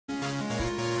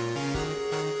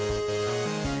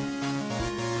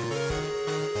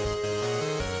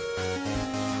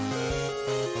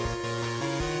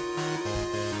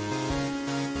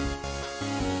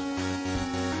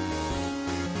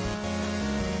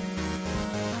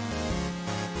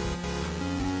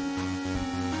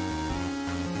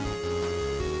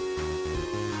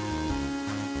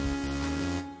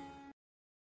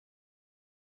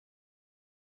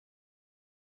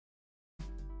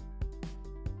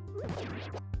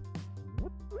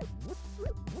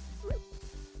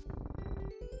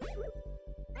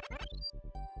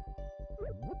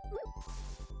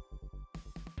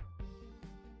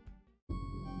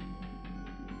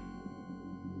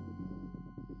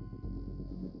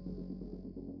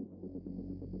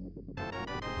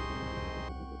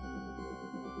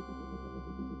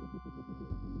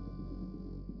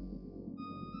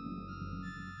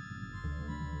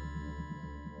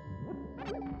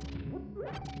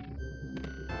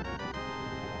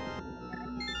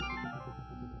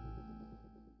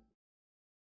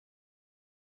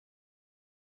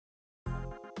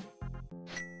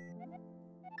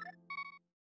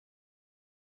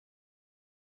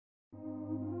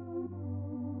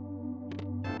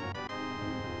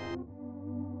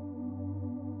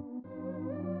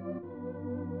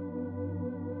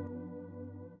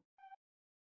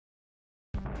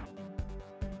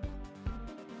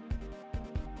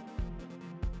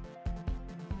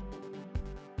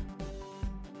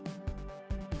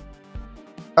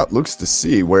Looks to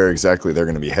see where exactly they're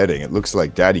going to be heading. It looks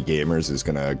like TheDaddyGamers is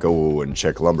going to go and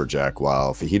check Lumberjack,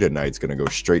 while FajitaKnight's going to go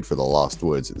straight for the Lost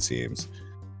Woods, it seems.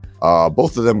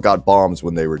 Both of them got bombs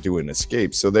when they were doing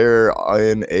escape, so they're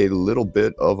in a little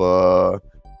bit of a...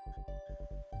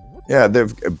 Yeah, they're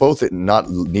both not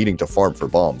needing to farm for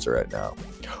bombs right now.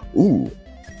 Ooh,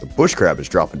 the bush crab is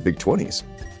dropping big 20s.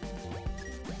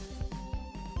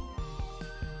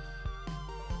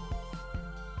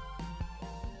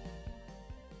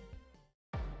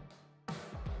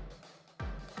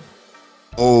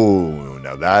 Oh,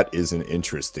 now that is an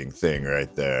interesting thing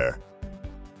right there.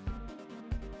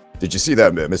 Did you see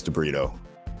that, Mr. Burrito?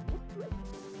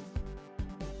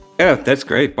 Yeah, that's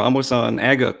great. Bomb was on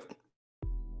Aga.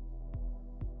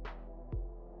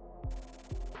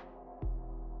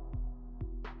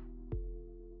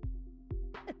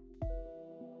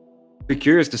 Be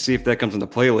curious to see if that comes into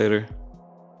play later.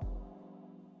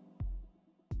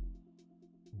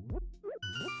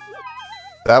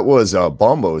 That was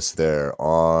Bombos there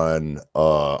on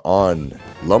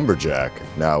Lumberjack.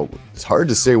 Now it's hard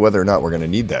to say whether or not we're going to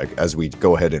need that as we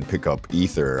go ahead and pick up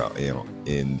Ether, you know,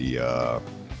 in the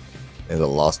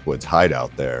Lost Woods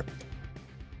hideout there.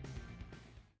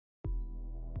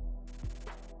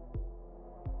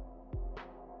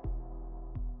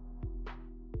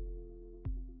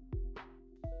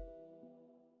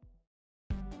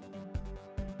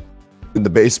 In the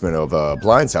basement of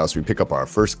Blind's house, we pick up our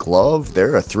first glove.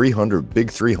 They're a 300, big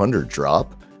 300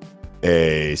 drop,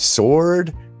 a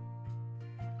sword,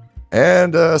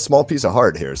 and a small piece of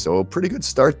heart here. So a pretty good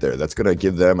start there. That's going to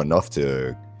give them enough to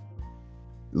at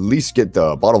least get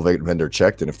the bottle vendor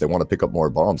checked. And if they want to pick up more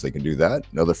bombs, they can do that.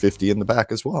 Another 50 in the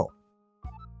back as well.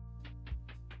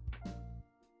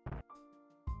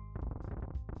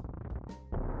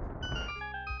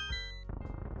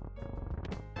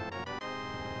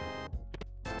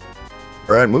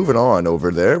 All right, moving on over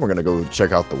there. We're gonna go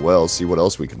check out the well, see what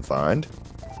else we can find.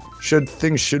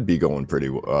 Things should be going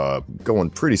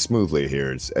pretty smoothly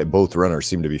here. Both runners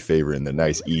seem to be favoring the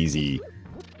nice, easy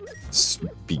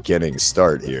beginning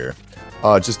start here.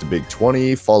 Just a big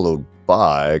 20, followed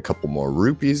by a couple more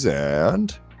rupees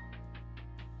and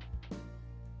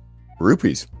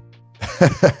rupees.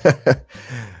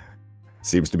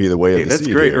 Seems to be the way of the that's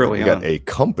sea great here. early We got on. a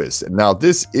compass. Now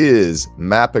this is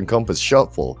map and compass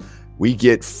shuffle. We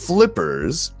get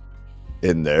flippers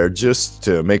in there just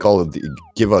to make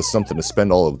give us something to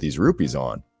spend all of these rupees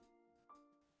on.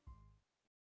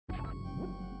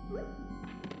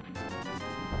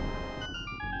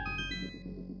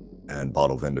 And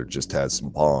bottle vendor just has some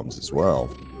bombs as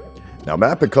well. Now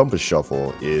map and compass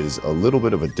shuffle is a little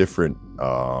bit of a different,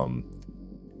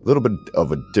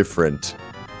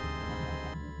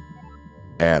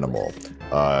 animal.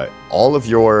 All of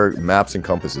your maps and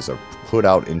compasses are put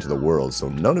out into the world, so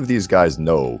none of these guys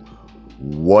know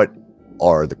what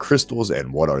are the crystals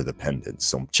and what are the pendants.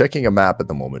 So checking a map at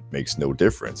the moment makes no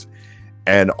difference.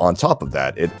 And on top of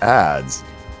that, it adds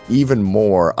even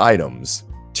more items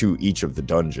to each of the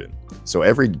dungeon. So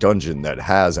every dungeon that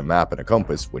has a map and a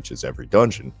compass, which is every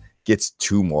dungeon, gets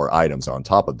 2 more items on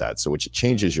top of that, so which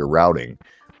changes your routing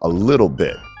a little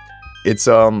bit. It's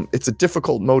a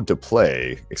difficult mode to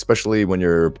play, especially when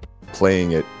you're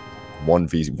playing it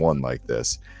 1v1 like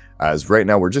this, as right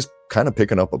now we're just kind of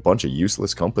picking up a bunch of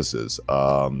useless compasses.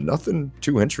 Nothing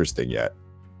too interesting yet.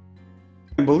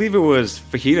 I believe it was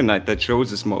FajitaKnight that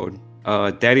chose this mode.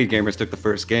 TheDaddyGamers took the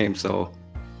first game, so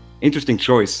interesting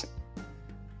choice.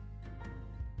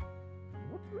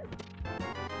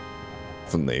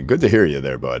 Definitely. Good to hear you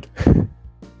there, bud.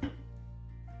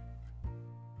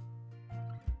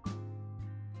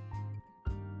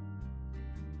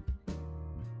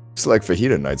 Looks like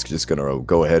FajitaKnight's just gonna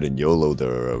go ahead and YOLO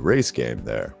the race game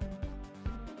there.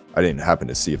 I didn't happen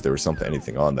to see if there was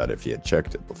anything on that if he had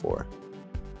checked it before.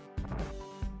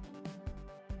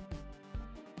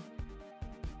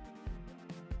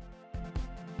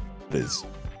 It is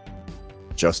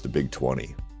just a big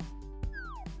 20.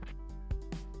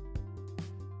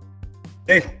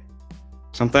 Hey,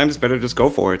 sometimes it's better to just go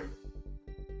for it.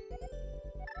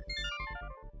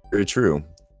 Very true.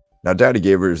 Now, Daddy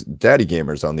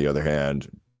Gamers, on the other hand,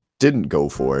 didn't go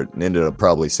for it and ended up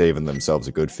probably saving themselves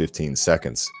a good 15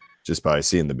 seconds just by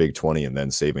seeing the big 20 and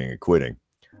then saving and quitting.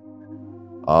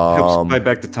 Helps buy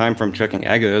back the time from checking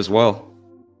Aga as well.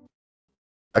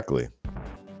 Exactly.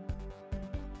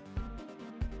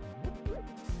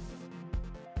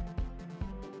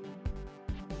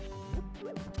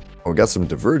 We got some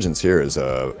divergence here as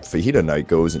FajitaKnight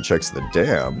goes and checks the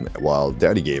dam while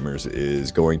Daddy Gamers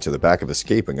is going to the back of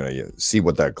Escape and going to see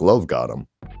what that glove got him.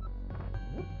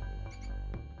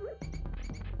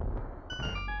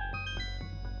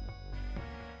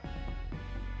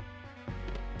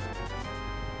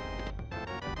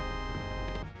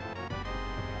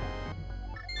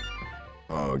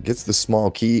 Gets the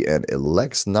small key and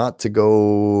elects not to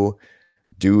go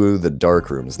do the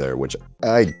dark rooms there, which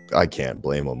I can't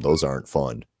blame him. Those aren't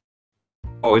fun.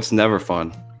 Oh, it's never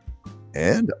fun.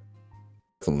 And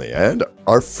definitely, and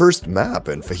our first map,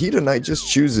 and FajitaKnight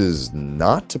just chooses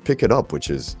not to pick it up,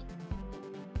 which is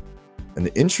an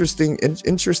interesting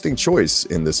choice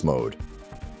in this mode.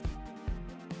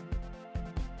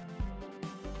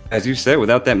 As you said,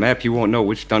 without that map, you won't know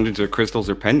which dungeons are crystals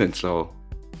or pendants, so...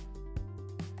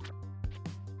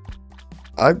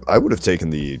 I would have taken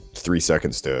the 3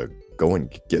 seconds to go and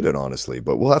get it, honestly,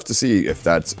 but we'll have to see if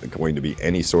that's going to be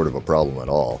any sort of a problem at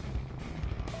all.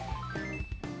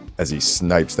 As he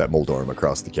snipes that Moldorm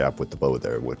across the cap with the bow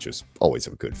there, which is always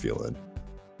a good feeling.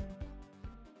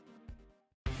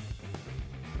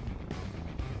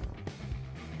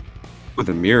 With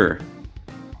a mirror.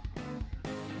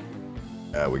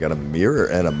 We got a mirror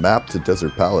and a map to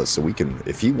Desert Palace, so we can,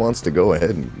 if he wants to go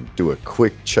ahead and do a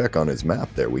quick check on his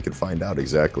map there, we can find out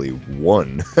exactly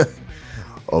one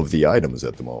of the items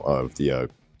at the moment,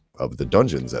 of the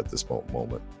dungeons at this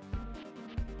moment.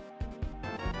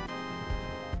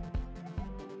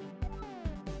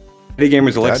 Daddy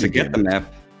Gamers elects to get the map.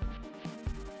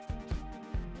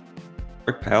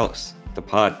 Dark Palace, the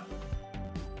pod.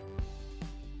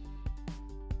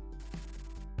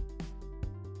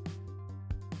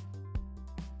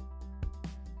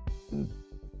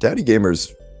 Daddy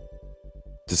Gamers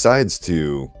decides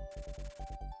to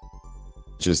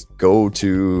just go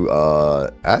to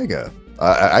Agana.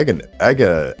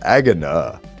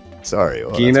 Sorry.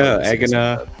 Well,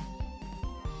 Agana.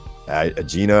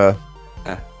 Agena.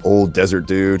 Old desert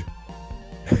dude.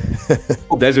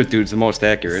 Old desert dude's the most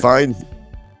accurate. Fine.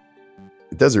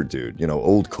 Desert dude, you know,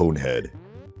 old conehead.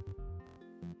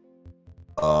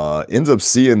 Ends up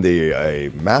seeing a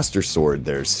master sword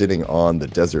there sitting on the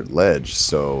desert ledge,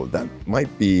 so that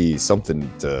might be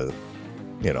something to,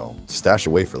 you know, stash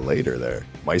away for later there.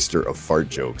 Meister of fart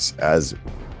jokes, as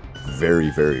very,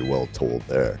 very well told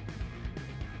there.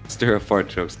 Meister of fart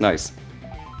jokes, nice.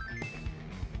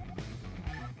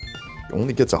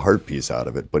 Only gets a heart piece out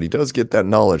of it, but he does get that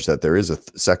knowledge that there is a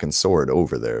second sword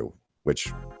over there,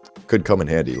 which could come in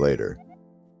handy later.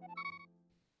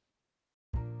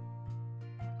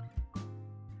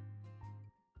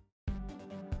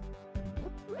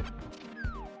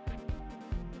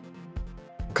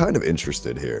 Kind of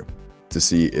interested here to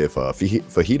see if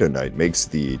FajitaKnight makes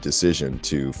the decision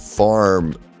to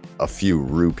farm a few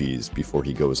rupees before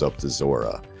he goes up to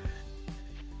Zora.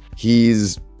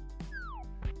 He's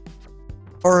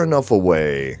far enough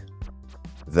away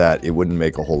that it wouldn't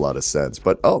make a whole lot of sense,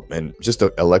 but oh, and just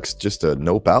elects just to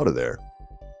nope out of there.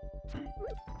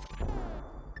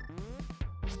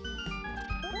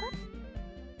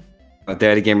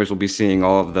 Daddy Gamers will be seeing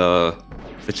all of the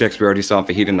checks we already saw on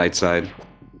FajitaKnight's side.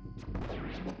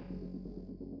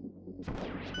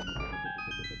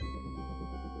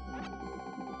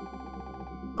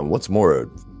 And what's more,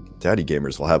 Daddy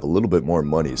Gamers will have a little bit more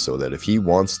money, so that if he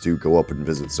wants to go up and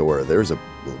visit Zora, there's a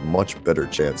much better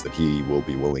chance that he will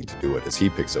be willing to do it, as he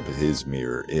picks up his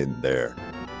mirror in there.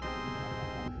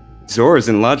 Zora's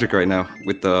in logic right now,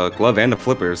 with the glove and the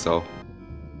flipper, so...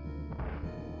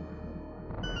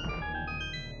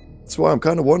 That's why I'm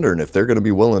kind of wondering if they're going to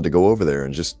be willing to go over there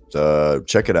and just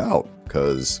check it out,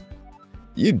 because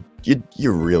you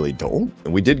really don't.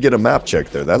 And we did get a map check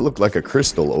there. That looked like a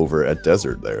crystal over at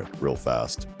Desert there, real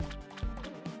fast.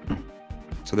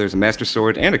 So there's a Master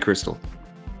Sword and a crystal.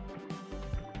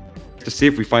 To see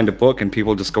if we find a book and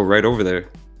people just go right over there.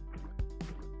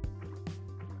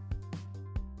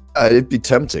 It'd be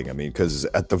tempting. I mean, because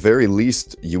at the very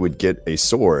least, you would get a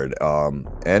sword.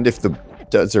 And if the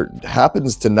desert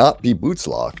happens to not be boots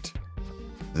locked,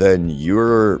 then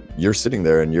you're sitting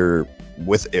there and you're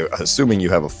assuming you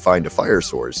have find a fire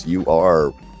source, you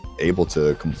are able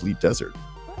to complete desert.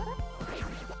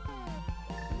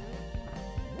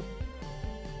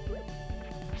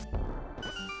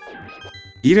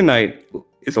 FajitaKnight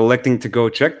is electing to go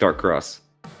check Dark Cross.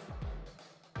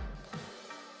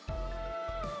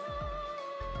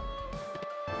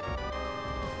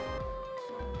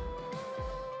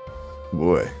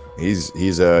 Boy,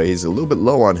 he's a little bit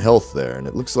low on health there, and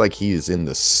it looks like he's in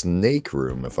the snake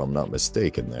room, if I'm not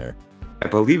mistaken. There, I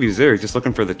believe he's there. He's just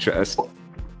looking for the chest.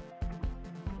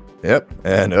 Yep,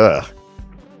 and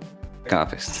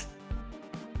Compass.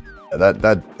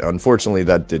 that unfortunately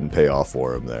that didn't pay off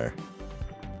for him there.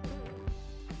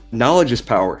 Knowledge is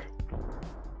power.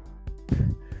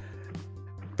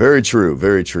 Very true,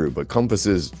 very true. But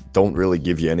compasses don't really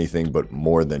give you anything but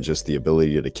more than just the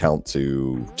ability to count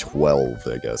to 12,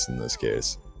 I guess, in this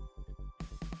case.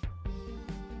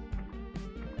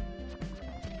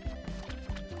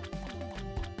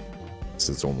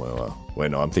 So it's only,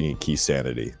 wait, no, I'm thinking key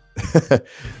sanity.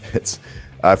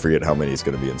 I forget how many is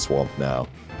going to be in swamp now.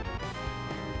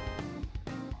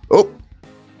 Oh!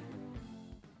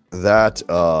 That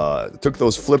took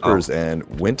those flippers and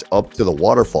went up to the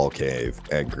waterfall cave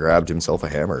and grabbed himself a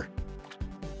hammer.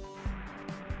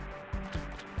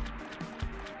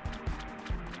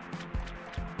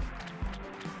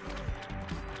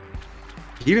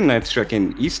 FajitaKnight's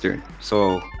checking Eastern,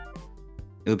 so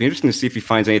it'll be interesting to see if he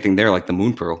finds anything there, like the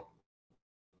Moon Pearl.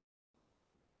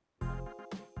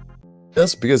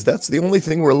 Yes, because that's the only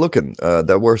thing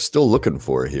we're still looking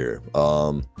for here.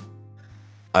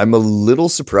 I'm a little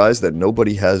surprised that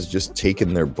nobody has just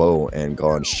taken their bow and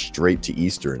gone straight to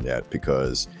Eastern yet,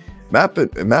 because map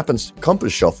and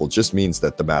compass shuffle just means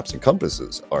that the maps and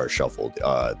compasses are shuffled.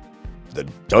 The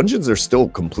dungeons are still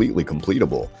completely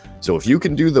completable. So if you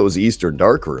can do those Eastern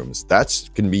Dark Rooms, that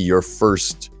can be your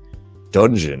first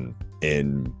dungeon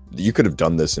you could have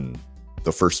done this in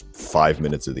the first 5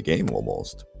 minutes of the game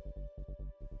almost.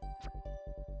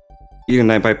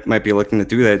 FajitaKnight might be looking to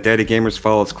do that. DaddyGamers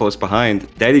follows close behind.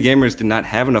 DaddyGamers did not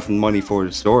have enough money for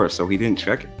his store, so he didn't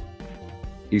check it.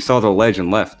 He saw the ledge and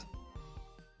left.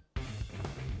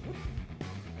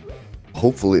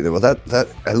 Hopefully, well, that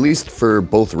at least for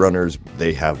both runners,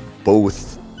 they have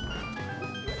both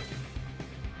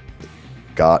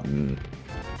gotten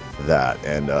that.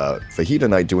 And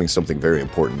FajitaKnight doing something very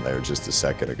important there just a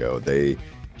second ago.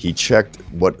 He checked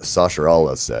what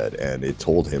Sasharala said, and it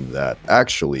told him that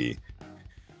actually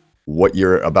what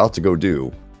you're about to go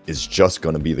do is just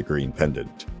going to be the green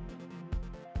pendant.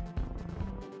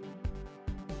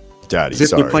 Daddy, as if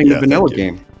sorry. you're playing the vanilla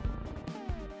game.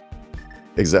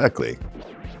 Exactly.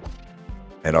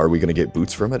 And are we going to get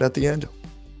boots from it at the end?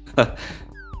 Oop.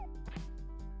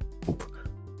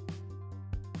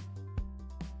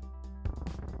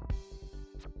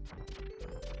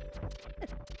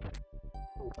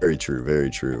 Very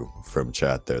true from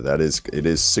chat there. It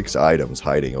is 6 items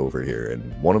hiding over here,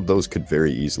 and one of those could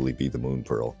very easily be the Moon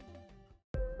Pearl.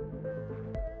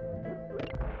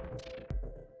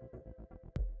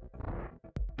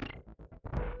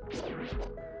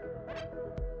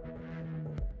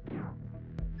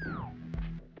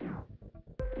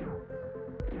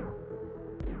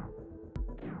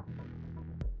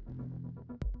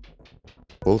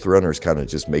 Both runners kind of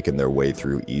just making their way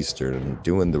through Eastern and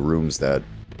doing the rooms that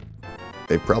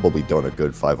they've probably done a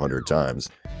good 500 times.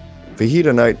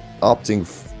 FajitaKnight opting,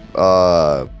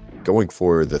 going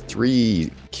for the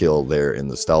 3 kill there in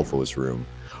the Stalfos room.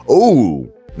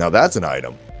 Oh, now that's an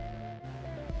item.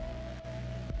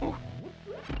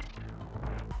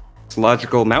 It's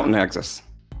logical mountain access.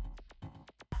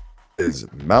 Is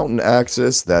mountain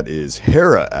access, that is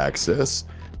Hera access,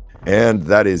 and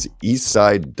that is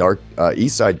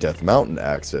Eastside Death Mountain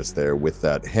access there with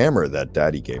that hammer that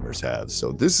DaddyGamers have.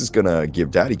 So this is gonna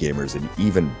give DaddyGamers an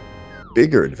even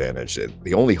bigger advantage.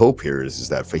 The only hope here is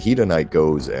that FajitaKnight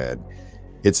goes and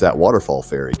hits that waterfall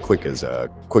fairy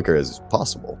quicker as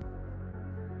possible.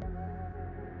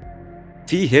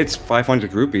 If he hits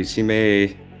 500 rupees, he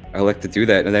may elect to do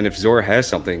that. And then if Zora has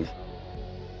something,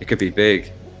 it could be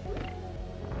big.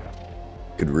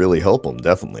 Could really help him,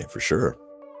 definitely, for sure.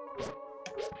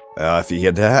 If he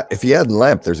had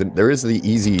lamp, there is the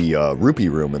easy rupee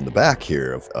room in the back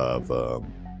here of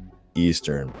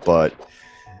Eastern, but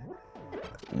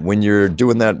when you're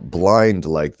doing that blind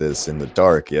like this in the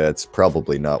dark, yeah, it's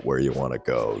probably not where you want to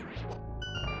go.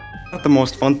 Not the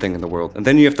most fun thing in the world. And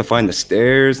then you have to find the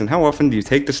stairs, and how often do you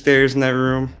take the stairs in that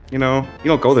room? You know, you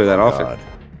don't go there that often. God.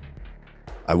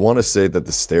 I want to say that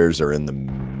the stairs are in the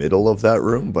middle of that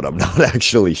room, but I'm not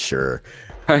actually sure.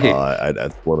 Right.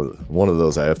 That's one of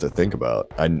those I have to think about.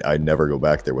 I never go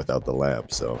back there without the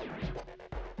lamp, so.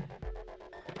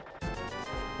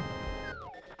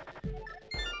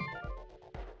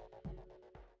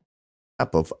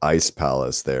 Map of Ice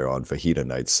Palace there on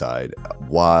FajitaKnight's side,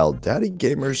 while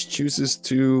DaddyGamers chooses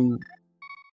to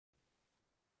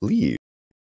leave.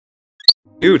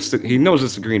 Dude, he knows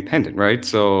it's a green pendant, right?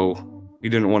 So you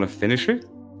didn't want to finish it?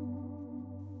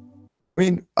 I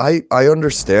mean, I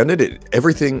understand it.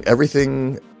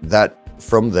 Everything that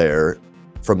from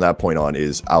that point on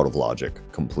is out of logic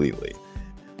completely.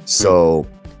 So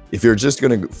if you're just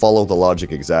gonna follow the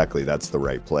logic exactly, that's the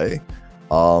right play.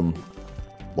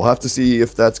 We'll have to see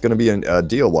if that's gonna be a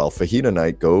deal. While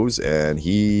FajitaKnight goes, and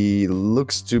he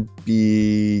looks to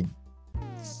be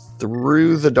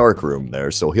through the dark room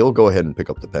there, so he'll go ahead and pick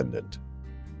up the pendant.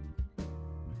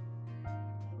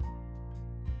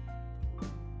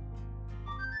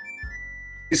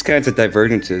 These kinds of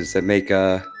divergences that make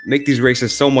these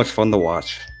races so much fun to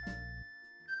watch.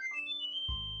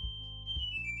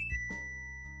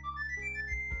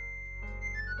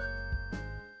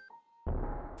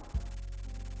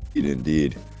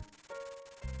 Indeed.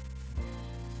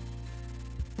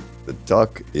 The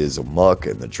duck is amuck,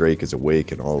 and the drake is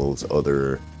awake, and all those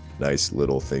other nice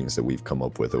little things that we've come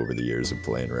up with over the years of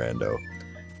playing Rando.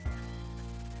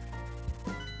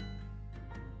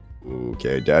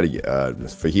 Okay,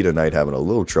 FajitaKnight having a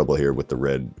little trouble here with the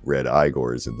red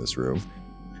Igors in this room.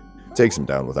 Takes him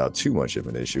down without too much of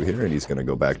an issue here, and he's going to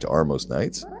go back to Armos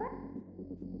Knights.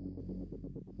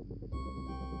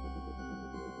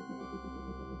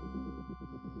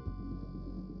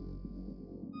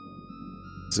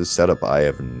 This is a setup I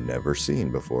have never seen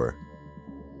before.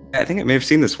 I think I may have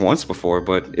seen this once before,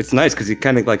 but it's nice because he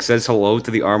kind of like says hello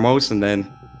to the Armos and then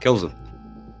kills him.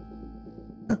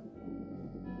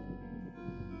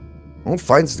 Well,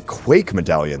 finds the Quake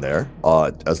medallion there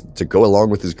to go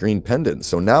along with his green pendant.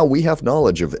 So now we have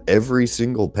knowledge of every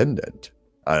single pendant,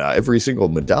 every single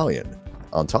medallion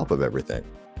on top of everything.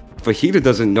 Fajita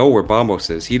doesn't know where Bombos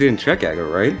is. He didn't check Agro,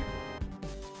 right?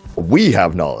 We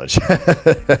have knowledge.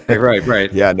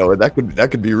 Right. Yeah, no, that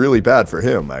could be really bad for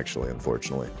him, actually,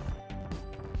 unfortunately.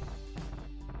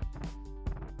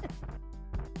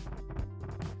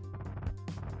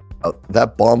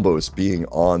 That Bombos being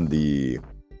on the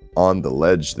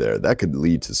ledge there, that could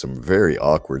lead to some very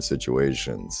awkward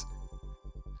situations.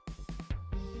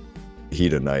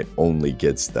 FajitaKnight only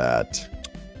gets that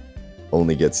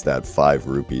 5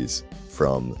 rupees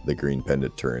from the green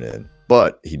pendant turn in.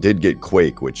 But he did get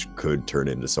Quake, which could turn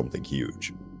into something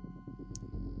huge.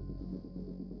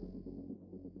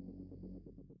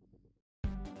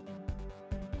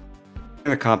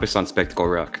 And a compass on Spectacle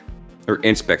Rock. Or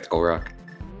in Spectacle Rock.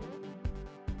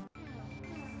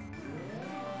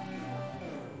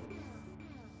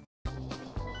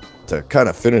 To kind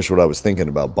of finish what I was thinking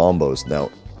about Bombos, now,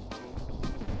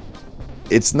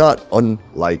 it's not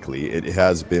unlikely, it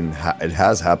has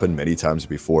happened many times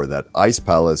before, that Ice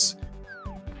Palace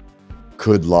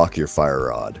could lock your fire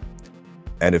rod.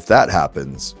 And if that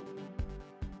happens,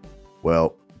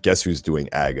 well, guess who's doing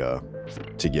AGA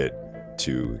to get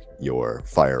to your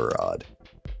fire rod?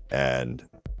 And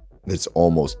it's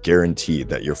almost guaranteed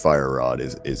that your fire rod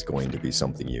is going to be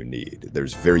something you need.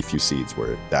 There's very few seeds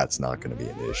where that's not going to be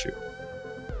an issue.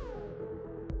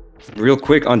 Real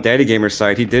quick, on DaddyGamer's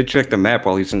side, he did check the map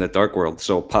while he's in the Dark World,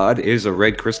 so Pod is a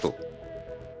red crystal.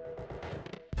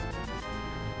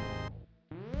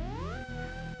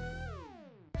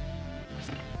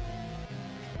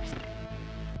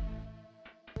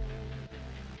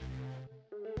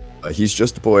 He's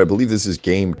just a boy. I believe this is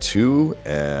game 2,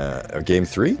 or game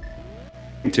 3?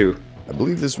 Game 2. I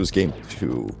believe this was game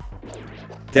 2.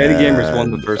 DaddyGamers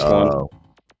won the first one.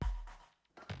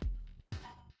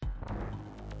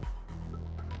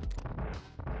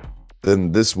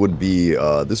 Then this would be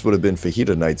this would have been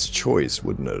FajitaKnight's choice,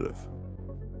 wouldn't it have?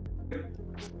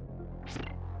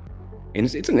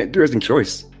 And it's an interesting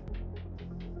choice.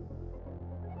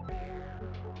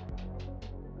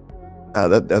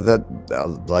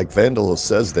 Like Vandal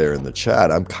says there in the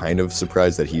chat, I'm kind of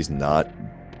surprised that he's not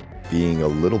being a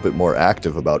little bit more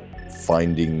active about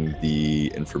finding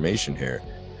the information here.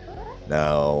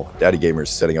 Now, DaddyGamer's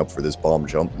setting up for this bomb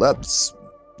jump. That's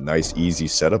nice, easy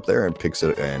setup there, and picks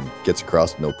it and gets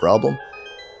across no problem.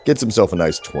 Gets himself a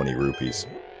nice 20 rupees.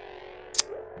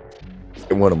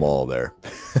 Can win them all there.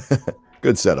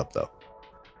 Good setup, though.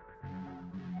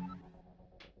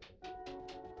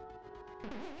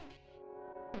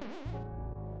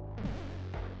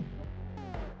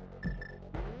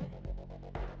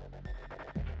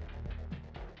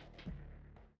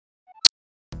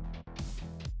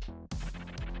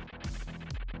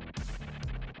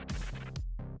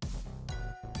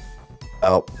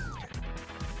 Oh.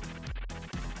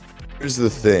 Here's the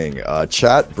thing.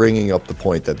 Chat bringing up the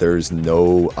point that there is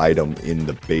no item in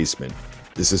the basement.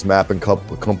 This is map and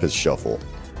compass shuffle.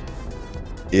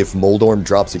 If Moldorm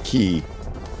drops a key,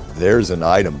 there's an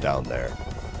item down there.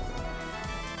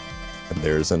 And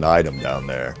there's an item down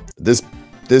there. This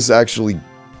actually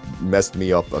messed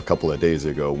me up a couple of days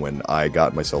ago when I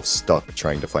got myself stuck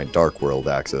trying to find Dark World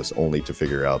access, only to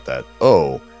figure out that,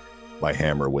 oh, my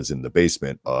hammer was in the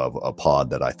basement of a pod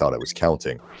that I thought I was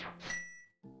counting.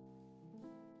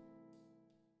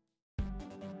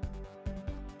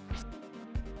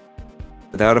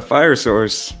 Without a fire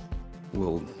source,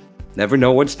 we'll never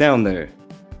know what's down there.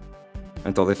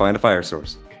 Until they find a fire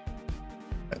source.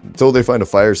 Until they find a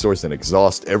fire source and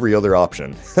exhaust every other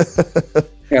option.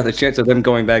 Yeah, the chance of them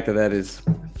going back to that is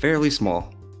fairly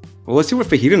small. Well, let's see what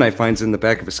FajitaKnight finds in the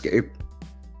back of Escape.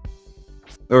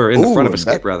 Or in the front of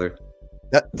Escape, rather.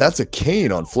 That's a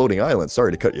cane on Floating Island.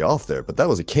 Sorry to cut you off there, but that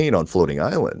was a cane on Floating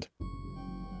Island.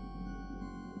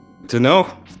 To know.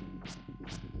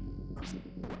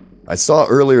 I saw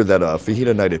earlier that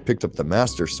FajitaKnight had picked up the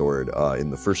Master Sword in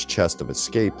the first chest of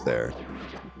Escape there.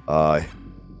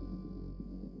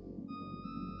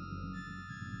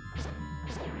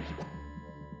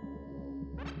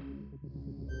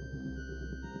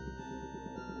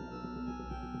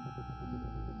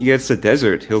 He gets the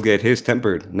desert, he'll get his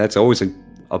tempered, and that's always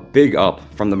a big up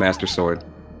from the Master Sword.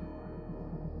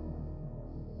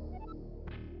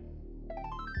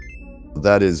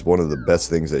 That is one of the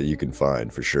best things that you can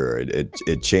find, for sure.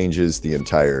 It changes the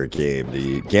entire game.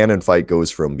 The Ganon fight goes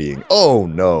from being, oh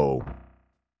no,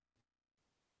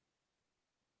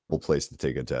 place to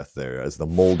take a death there, as the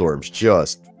Moldorms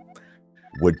just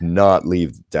would not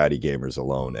leave TheDaddyGamers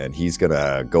alone, and he's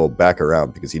gonna go back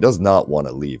around because he does not want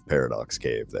to leave Paradox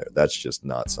Cave there. That's just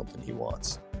not something he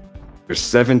wants. There's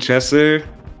 7 chests there.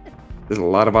 There's a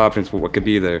lot of options for what could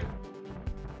be there.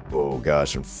 Oh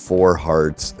gosh, and 4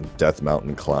 hearts and Death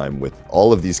Mountain climb with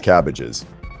all of these cabbages.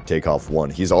 Take off 1.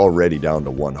 He's already down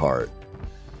to 1 heart.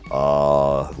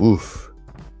 Oof.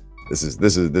 This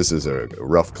is a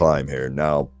rough climb here.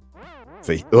 Now,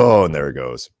 oh, and there it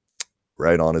goes.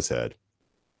 Right on his head.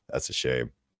 That's a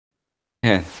shame.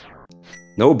 Man,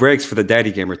 no breaks for the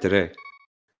Daddy Gamer today.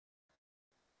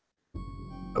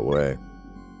 No way.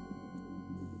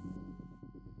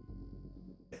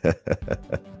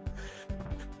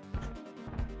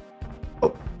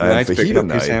 Oh, and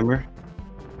FajitaKnight, hammer.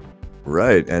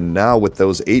 Right, and now with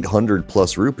those 800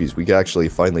 plus rupees, we actually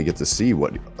finally get to see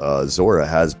what Zora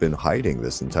has been hiding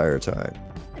this entire time.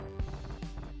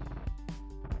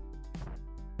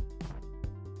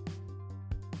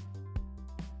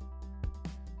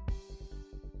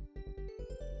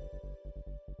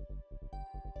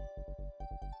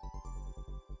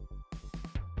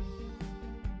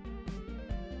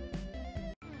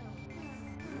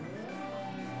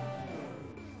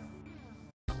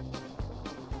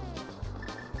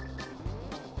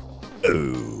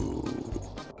 Oh.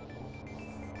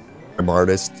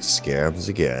 Artist scams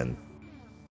again.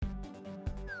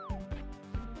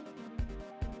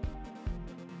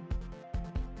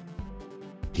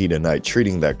 FajitaKnight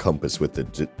treating that compass with the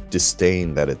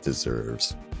disdain that it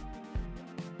deserves.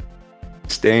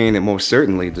 Disdain it most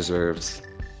certainly deserves.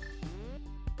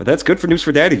 But that's good for news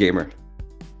for Daddy Gamer.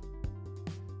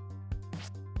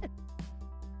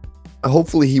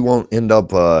 Hopefully he won't end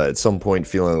up at some point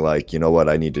feeling like, you know what,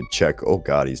 I need to check. Oh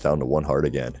god, he's down to 1 heart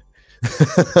again.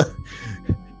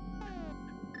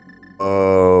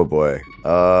 Oh boy.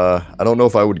 I don't know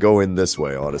if I would go in this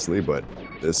way, honestly, but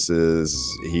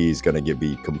he's gonna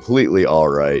be completely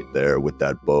alright there with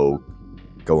that bow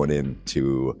going in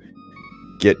to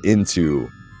get into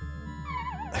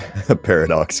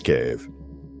Paradox Cave.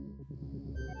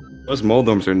 Those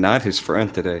Moldorms are not his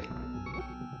friend today.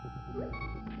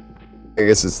 I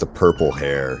guess it's the purple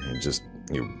hair, and just,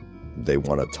 they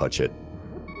want to touch it.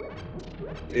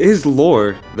 It is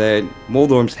lore that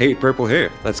Moldorms hate purple hair.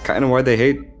 That's kind of why they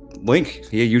hate Link.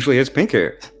 He usually has pink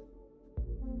hair.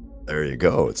 There you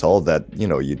go. It's all that,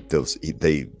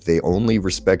 they only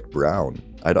respect brown.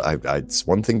 It's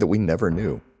one thing that we never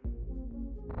knew.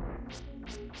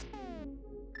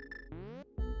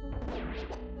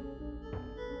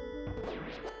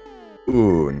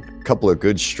 Ooh, and a couple of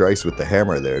good strikes with the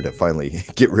hammer there to finally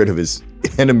get rid of his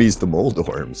enemies, the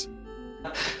Moldorms.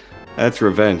 That's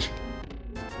revenge.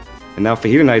 And now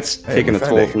FajitaKnight's taking a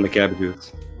toll from the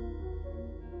cabbages.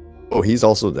 Oh, he's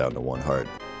also down to 1 heart.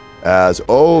 As,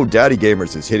 oh, Daddy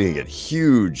Gamers is hitting it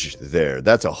huge there.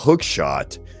 That's a hook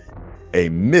shot, a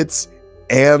mitts,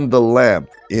 and the lamp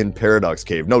in Paradox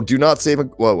Cave. No, do not save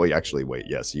and... Well, wait, actually, wait.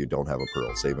 Yes, you don't have a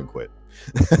pearl. Save and quit.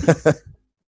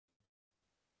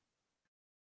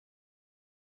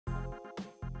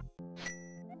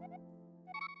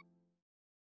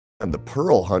 And the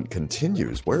pearl hunt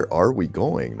continues. Where are we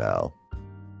going now?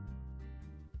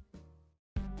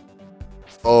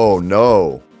 Oh,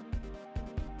 no.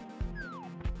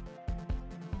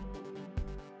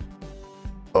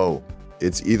 Oh,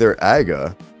 it's either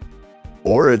Aga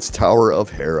or it's Tower of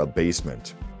Hera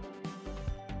basement.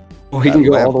 Oh, he can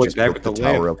go all the way back with the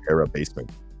Tower of Hera basement.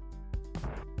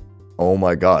 Oh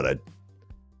my god.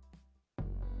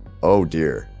 Oh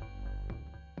dear.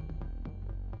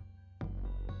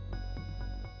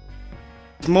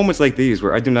 It's moments like these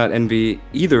where I do not envy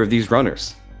either of these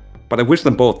runners, but I wish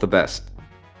them both the best.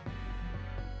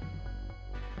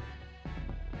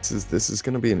 This is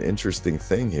going to be an interesting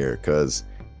thing here, because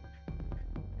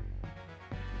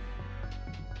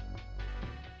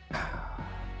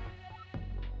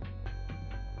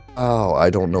oh, I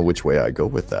don't know which way I go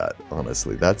with that.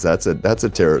 Honestly, that's a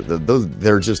terror. Those,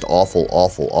 they're just awful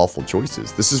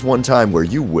choices. This is one time where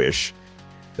you wish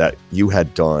that you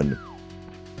had done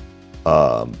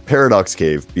Paradox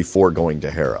Cave before going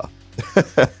to Hera.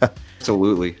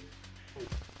 Absolutely.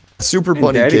 Super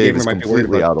Bunny Cave is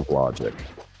completely out of logic.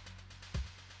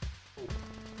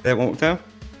 That won't count?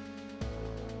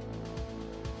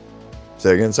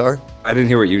 Say again, sorry? I didn't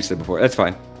hear what you said before. That's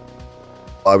fine.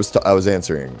 I was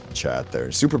answering chat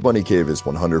there. Super Bunny Cave is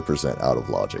 100% out of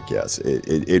logic. Yes,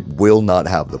 it will not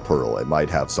have the pearl. It might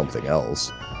have something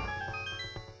else.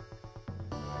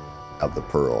 Have the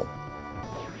pearl.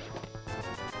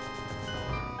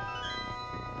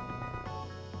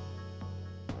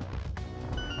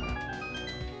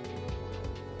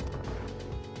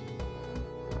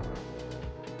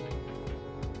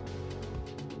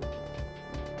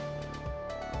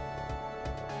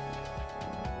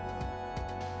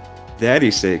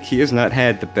 Daddy's sake, he has not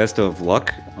had the best of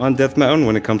luck on Death Mountain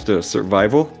when it comes to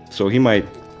survival, so he might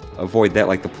avoid that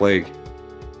like the plague.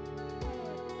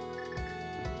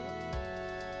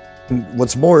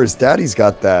 What's more is Daddy's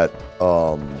got that,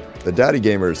 the Daddy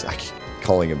Gamers, I keep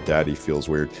calling him Daddy feels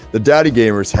weird. The Daddy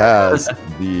Gamers has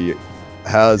the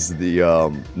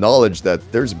knowledge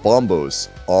that there's bombos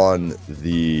on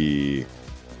the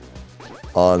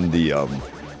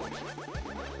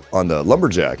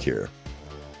lumberjack here.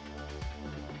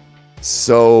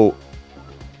 So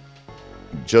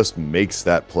just makes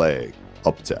that play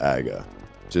up to Aga.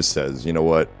 Just says, you know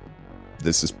what,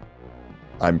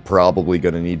 I'm probably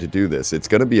going to need to do this. It's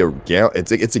going to be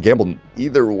it's a gamble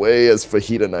either way as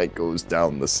FajitaKnight goes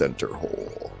down the center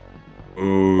hole.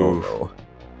 Ooh. Oh no.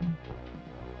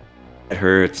 It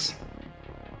hurts.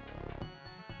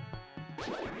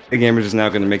 The Gamers is now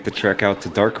going to make the trek out to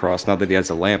Dark Cross now that he has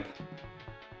a lamp.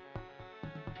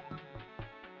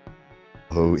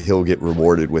 Oh, he'll get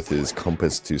rewarded with his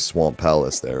compass to Swamp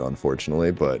Palace there,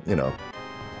 unfortunately, but, you know.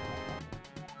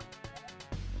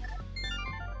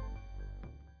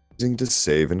 Using to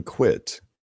save and quit.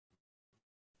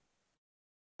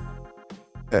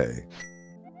 Okay.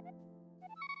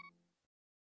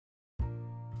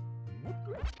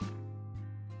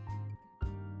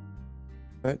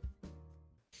 What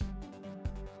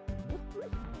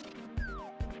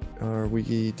are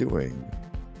we doing?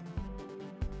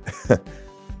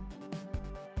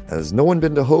 Has no one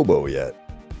been to Hobo yet?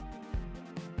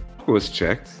 Who was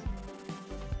checked?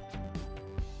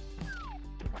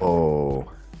 Oh.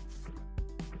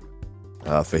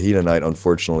 FajitaKnight,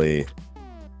 unfortunately,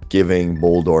 giving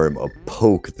Moldorm a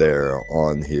poke there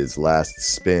on his last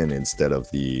spin instead of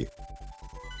the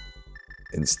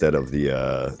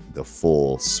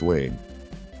full swing,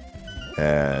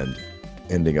 and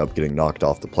ending up getting knocked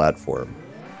off the platform.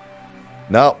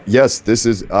 Now, yes, this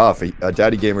is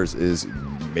Daddy Gamers is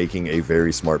making a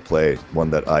very smart play, one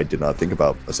that I did not think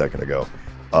about a second ago.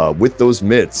 With those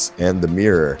mitts and the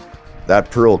mirror,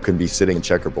 that pearl could be sitting in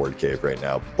Checkerboard Cave right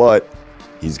now, but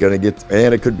he's gonna get,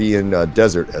 and it could be in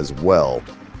Desert as well.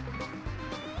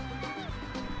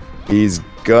 He's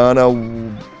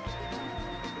gonna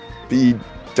be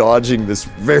dodging this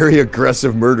very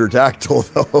aggressive murder dactyl,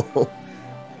 though.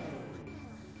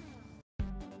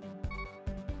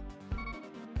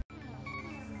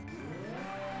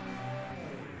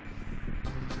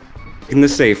 In the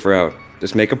safe route.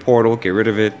 Just make a portal, get rid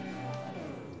of it.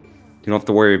 You don't have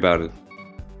to worry about it.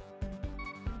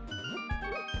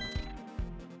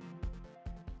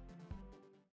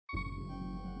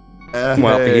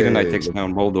 Well, FajitaKnight takes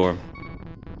down Moldorm.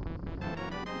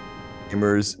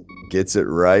 Gamers gets it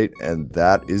right, and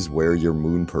that is where your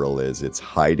moon pearl is. It's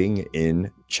hiding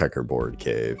in Checkerboard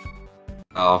Cave.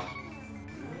 Oh,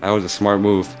 that was a smart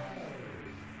move.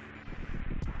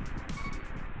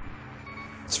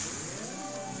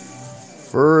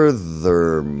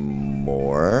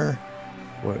 Furthermore,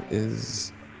 what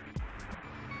is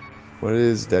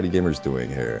Daddy Gamers doing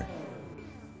here?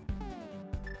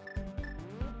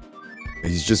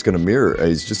 He's just gonna mirror.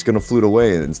 He's just gonna flute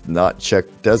away and not check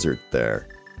desert there.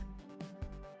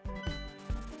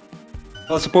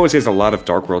 Well, I suppose he has a lot of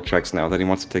Dark World checks now that he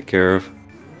wants to take care of.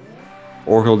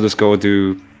 Or he'll just go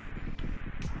to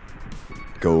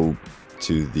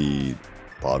the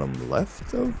bottom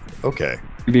left of. Okay.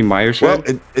 Maybe Meyer Shed?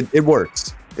 Well, it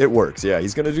works. It works. Yeah,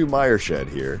 he's gonna do Meyer Shed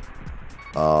here,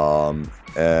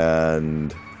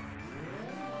 and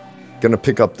gonna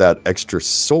pick up that extra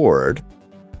sword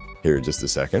here in just a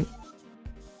second.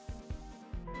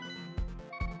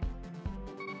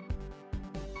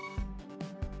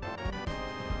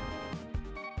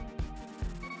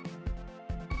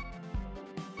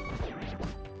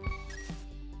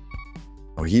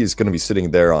 Oh, he's going to be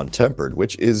sitting there on Tempered,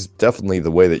 which is definitely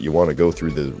the way that you want to go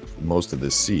through the most of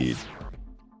this seed.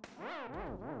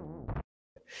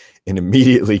 And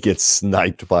immediately gets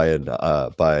sniped by a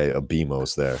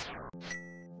Beamos there.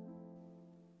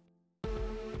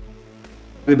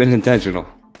 Would have been intentional.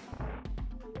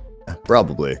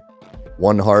 Probably.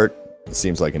 One heart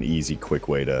seems like an easy, quick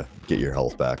way to get your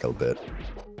health back a bit.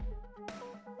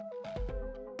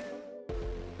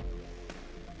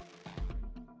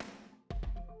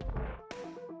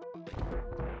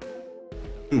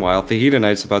 Meanwhile,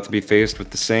 TheDaddyGamers about to be faced with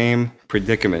the same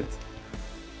predicament.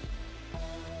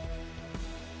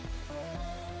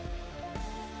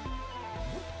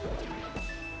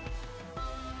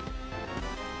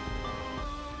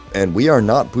 And we are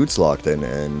not boots locked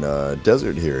in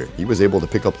Desert here. He was able to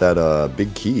pick up that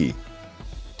big key.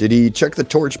 Did he check the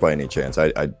torch by any chance?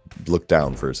 I looked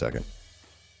down for a second.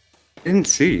 Didn't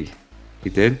see. He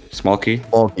did? Small key?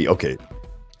 Small key, okay.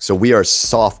 So we are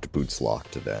soft boots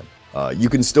locked then. You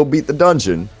can still beat the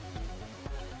dungeon,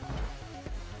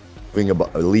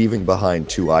 leaving behind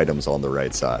 2 items on the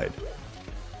right side.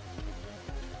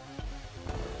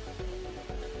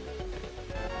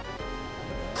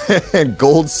 And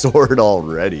gold sword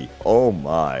already. Oh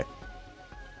my.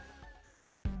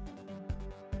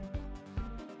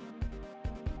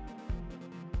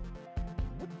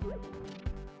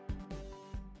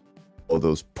 Oh,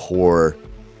 those poor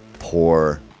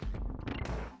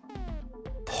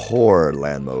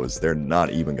Landmos. They're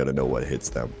not even gonna know what hits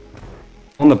them.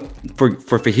 On the for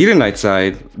FajitaKnight's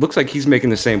side, looks like he's making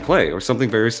the same play or something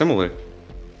very similar.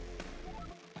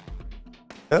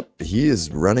 Yep, he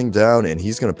is running down and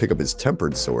he's gonna pick up his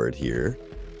tempered sword here.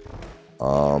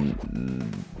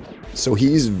 So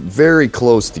he's very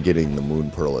close to getting the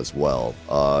Moon Pearl as well.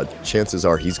 Chances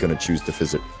are he's gonna choose to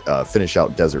finish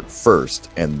out Desert first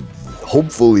and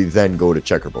hopefully then go to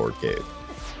Checkerboard Cave.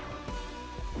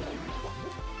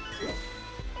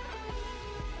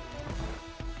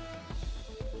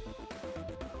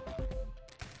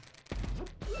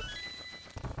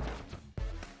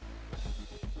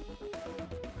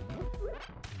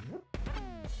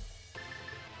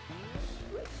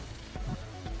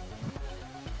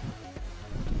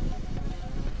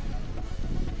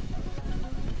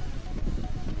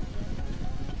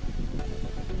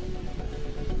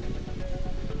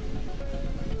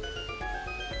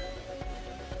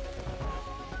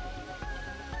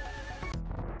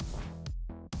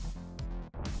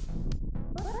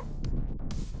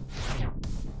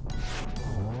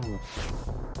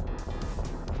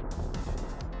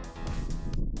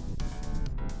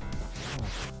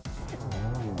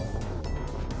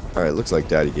 Alright, looks like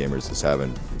TheDaddyGamers is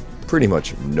having pretty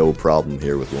much no problem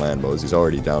here with Landmos. He's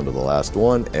already down to the last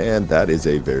one, and that is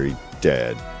a very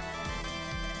dead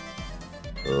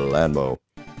Landmo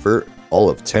for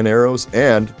all of 10 arrows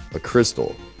and a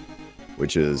crystal,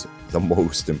 which is the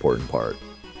most important part.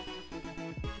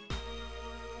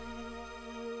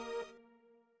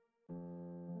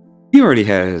 He already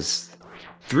has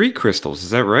 3 crystals, is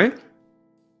that right?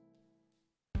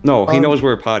 No, he knows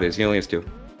where a pot is. He only has 2.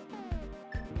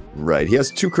 Right, he has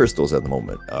 2 crystals at the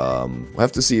moment. We'll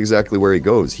have to see exactly where he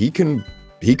goes. He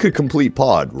could complete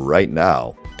pod right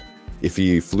now if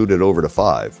he fluted over to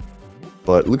 5.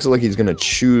 But it looks like he's going to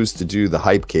choose to do the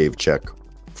Hype Cave check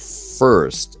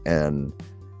first, and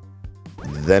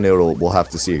then we'll have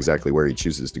to see exactly where he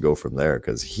chooses to go from there,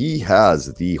 because he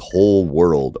has the whole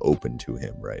world open to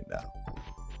him right now.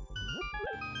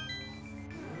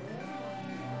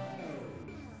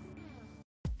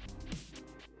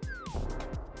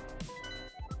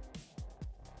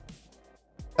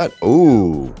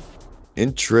 Ooh,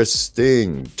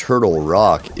 interesting. Turtle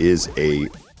Rock is a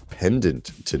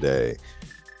pendant today.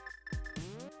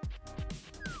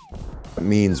 That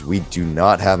means we do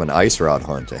not have an ice rod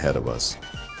hunt ahead of us.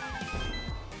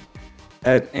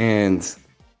 And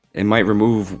it might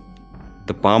remove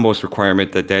the Bombos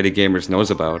requirement that Daddy Gamers knows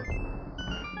about.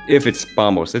 If it's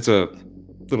Bombos, it's a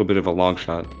little bit of a long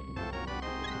shot.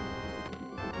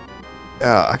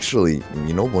 Yeah, actually,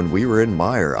 you know, when we were in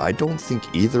Mire, I don't think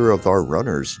either of our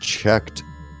runners checked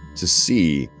to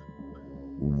see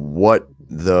what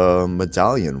the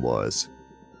medallion was.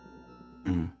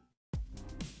 Mm.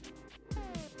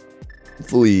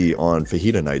 Hopefully on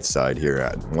FajitaKnight's side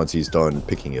here, once he's done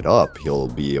picking it up, he'll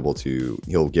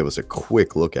give us a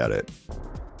quick look at it.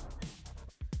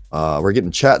 We're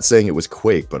getting chat saying it was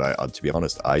Quake, but to be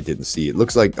honest, I didn't see it.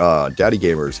 Looks like Daddy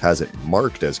Gamers has it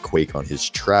marked as Quake on his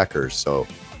tracker, so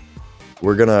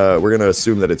we're gonna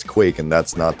assume that it's Quake, and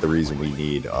that's not the reason we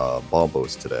need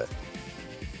Bombos today.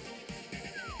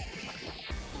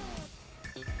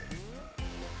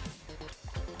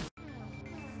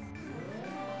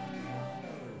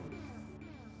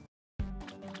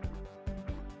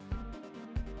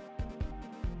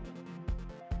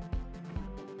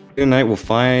 Tonight we'll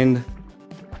find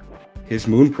his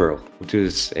Moon Pearl, which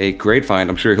is a great find.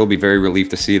 I'm sure he'll be very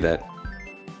relieved to see that.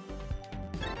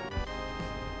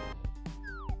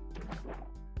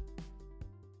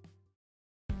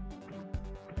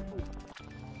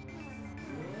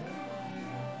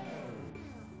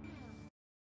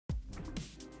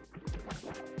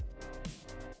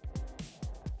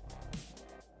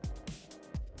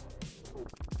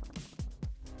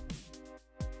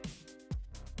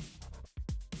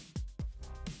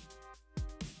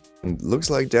 Looks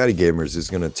like Daddy Gamers is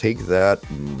going to take that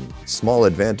small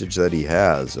advantage that he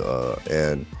has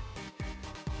and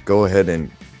go ahead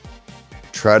and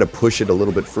try to push it a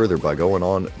little bit further by going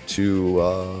on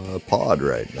to Pod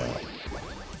right now.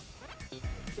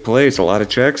 Plays a lot of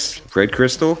checks. Red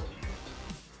Crystal.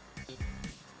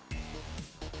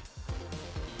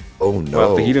 Oh no.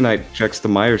 Well, FajitaKnight checks the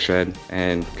Mire Shed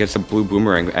and gets a blue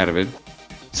boomerang out of it.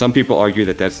 Some people argue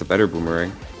that that's the better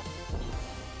boomerang.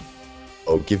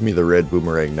 Oh, give me the red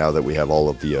boomerang now that we have all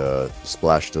of the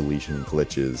splash deletion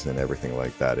glitches and everything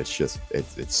like that. It's just,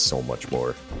 it's so much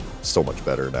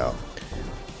better now.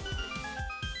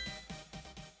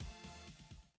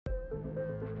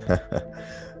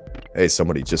 Hey,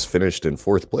 somebody just finished in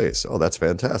 4th place. Oh, that's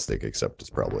fantastic, except it's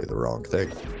probably the wrong thing.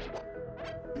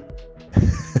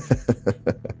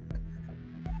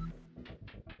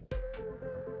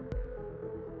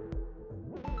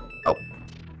 Oh.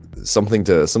 Something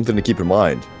to keep in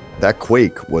mind. That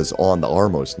Quake was on the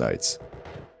Armos Knights.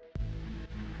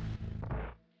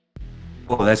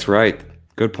 Oh, that's right.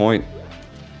 Good point.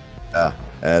 Yeah,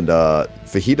 and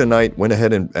FajitaKnight went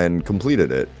ahead and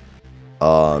completed it.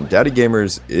 Daddy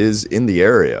Gamers is in the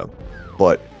area,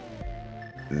 but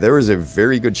there is a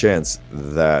very good chance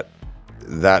that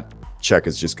that check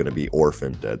is just going to be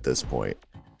orphaned at this point.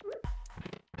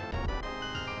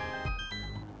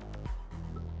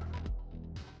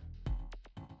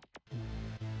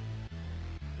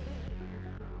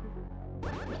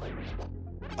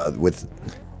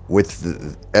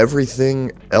 With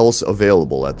everything else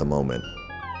available at the moment,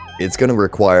 it's going to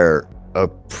require a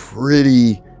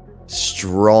pretty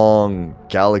strong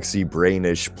galaxy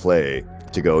brainish play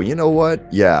to go, you know what?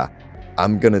 Yeah,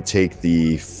 I'm going to take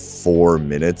the 4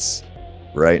 minutes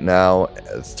right now,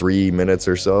 3 minutes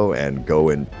or so, and go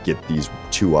and get these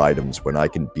 2 items when I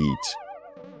can beat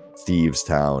Thieves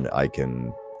Town, I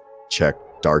can check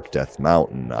Dark Death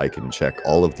Mountain, I can check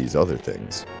all of these other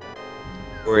things.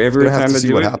 Or every time to see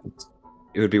do what it, happens.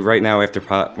 it would be right now after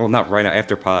Pod. Well, not right now,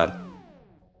 after Pod.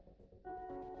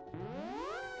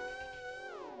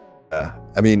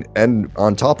 I mean, and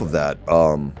on top of that,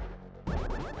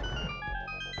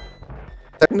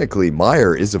 technically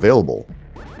Mire is available.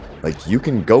 Like, you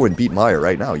can go and beat Mire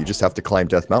right now. You just have to climb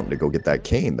Death Mountain to go get that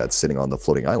cane that's sitting on the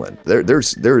floating island. There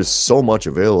is so much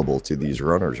available to these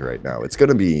runners right now. It's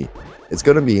gonna be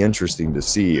interesting to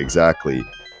see exactly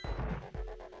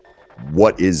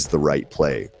what is the right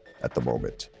play at the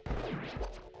moment.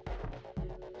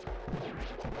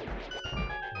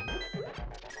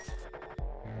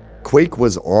 Quake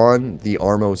was on the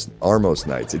Armos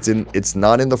Knights. It's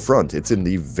not in the front. It's in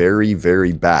the very,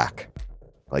 very back.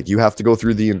 Like, you have to go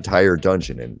through the entire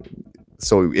dungeon, and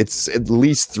so it's at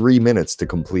least 3 minutes to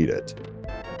complete it.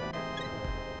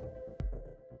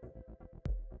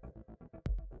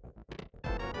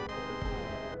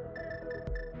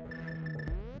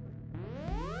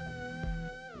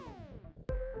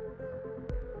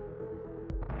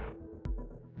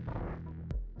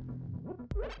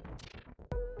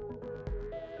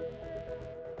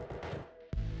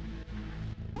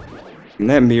 And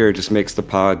that mirror just makes the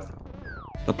pod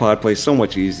play so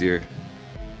much easier.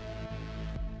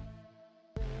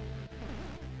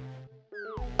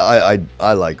 I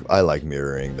like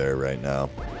mirroring there right now.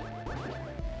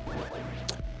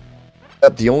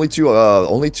 Yep, the only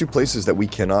two places that we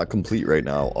cannot complete right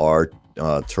now are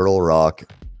Turtle Rock,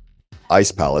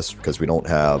 Ice Palace, because we don't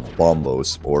have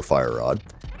Bombos or Fire Rod,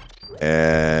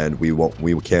 and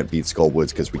we can't beat Skull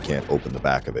Woods because we can't open the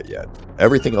back of it yet.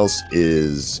 Everything else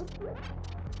is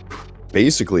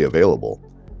basically available.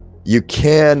 You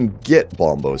can get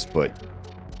Bombos, but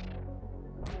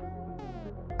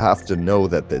have to know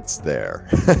that it's there.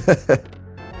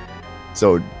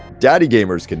 So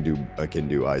TheDaddyGamers can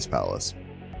do Ice Palace,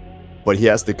 but he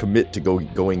has to commit to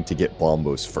going to get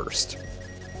Bombos first.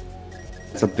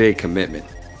 It's a big commitment.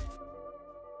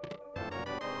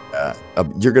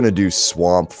 You're gonna do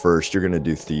Swamp first. You're gonna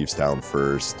do Thieves Town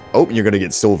first. Oh, and you're gonna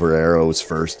get Silver Arrows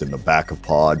first in the back of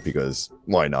Pod because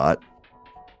why not?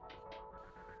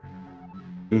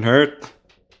 Didn't hurt.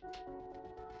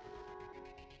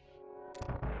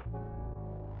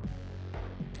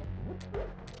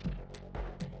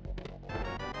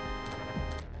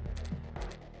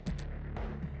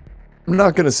 I'm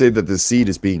not going to say that the seed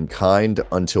is being kind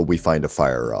until we find a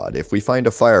Fire Rod. If we find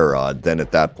a Fire Rod, then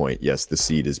at that point, yes, the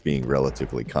seed is being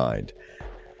relatively kind.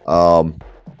 That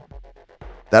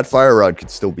Fire Rod could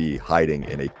still be hiding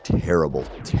in a terrible,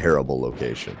 terrible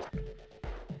location.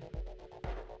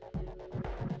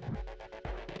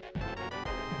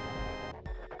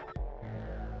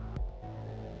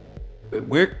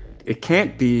 It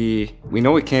can't be... We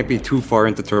know it can't be too far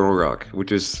into Turtle Rock,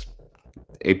 which is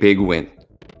a big win.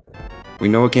 We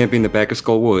know it can't be in the back of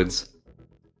Skull Woods.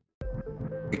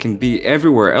 It can be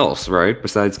everywhere else, right?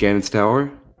 Besides Ganon's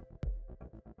Tower?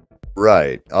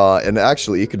 Right. And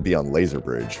actually, it could be on Laser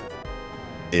Bridge.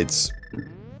 It's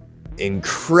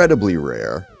incredibly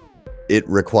rare. It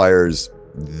requires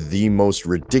the most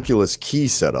ridiculous key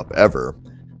setup ever.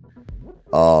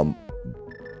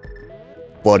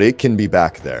 But it can be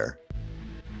back there.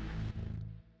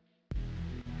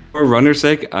 For runner's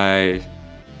sake, I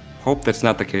hope that's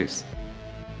not the case.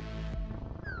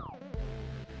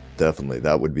 Definitely,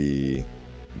 that would be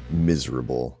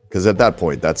miserable. Because at that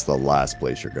point, that's the last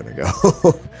place you're gonna go.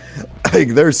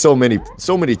 Like, there's so many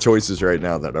choices right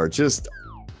now that are just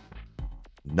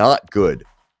not good.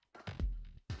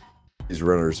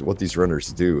 What these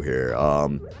runners do here.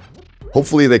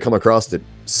 Hopefully they come across it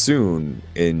soon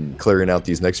in clearing out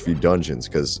these next few dungeons,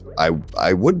 because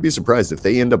I wouldn't be surprised if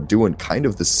they end up doing kind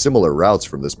of the similar routes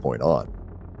from this point on.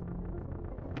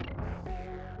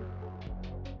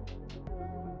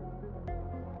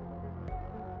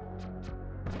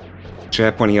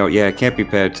 Chat pointing out, yeah, it can't be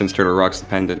paired since Turtle Rock's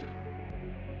dependent.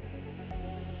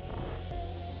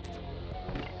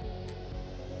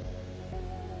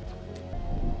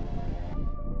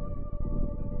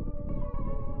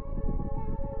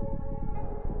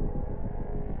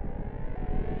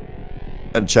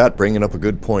 And chat bringing up a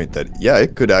good point that, yeah,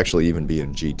 it could actually even be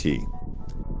in GT.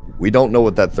 We don't know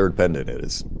what that third pendant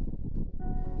is.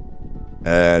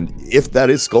 And if that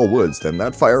is Skull Woods, then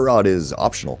that Fire Rod is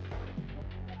optional.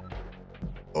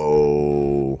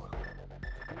 Oh.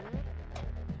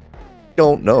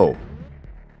 Don't know.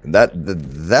 And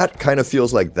that kind of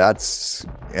feels like that's...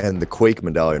 And the Quake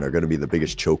Medallion are going to be the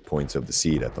biggest choke points of the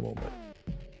seed at the moment.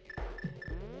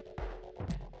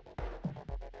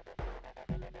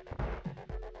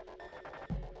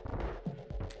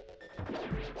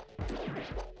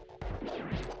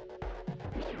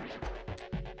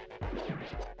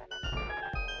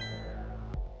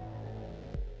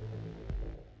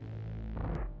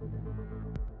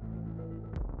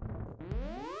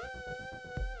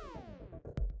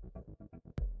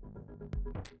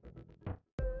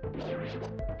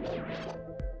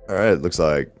 Alright, looks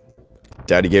like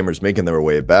TheDaddyGamers making their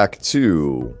way back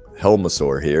to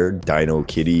Helmasaur here. Dino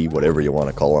Kitty, whatever you want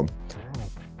to call him.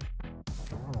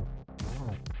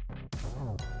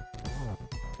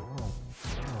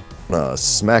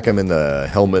 Smack him in the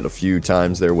helmet a few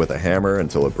times there with a hammer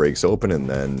until it breaks open, and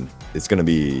then it's going to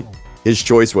be his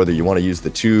choice whether you want to use the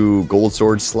 2 gold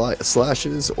sword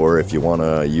slashes or if you want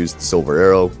to use the silver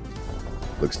arrow.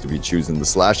 Looks to be choosing the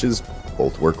slashes.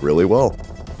 Both work really well.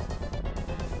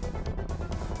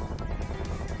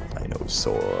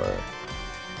 Dinosaur.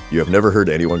 You have never heard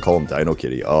anyone call him Dino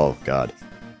Kitty. Oh, God.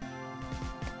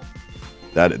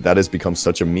 That has become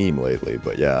such a meme lately,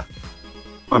 but yeah.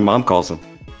 My mom calls him.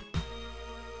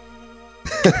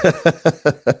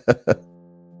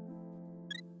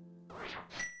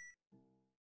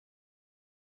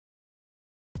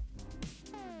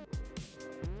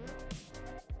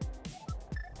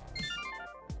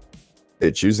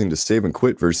 Hey, choosing to save and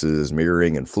quit versus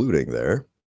mirroring and fluting there.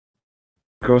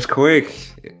 Goes quick.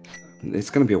 It's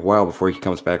gonna be a while before he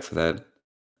comes back for that.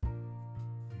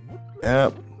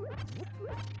 Yep.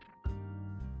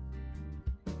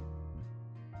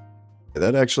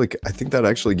 That actually, I think that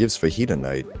actually gives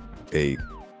FajitaKnight a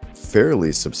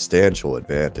fairly substantial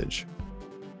advantage.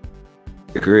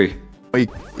 Agree.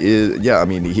 Yeah, I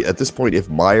mean, at this point, if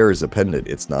Meyer is a pendant,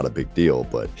 it's not a big deal,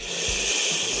 but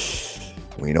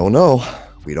we don't know.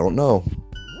 We don't know.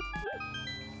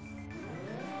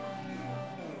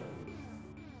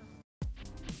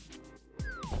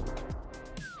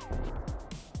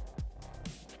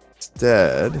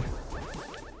 Instead,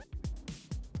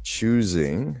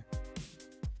 choosing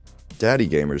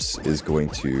TheDaddyGamers is going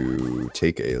to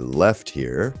take a left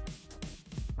here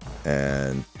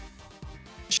and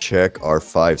check our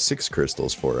 5-6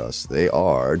 crystals for us. They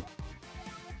are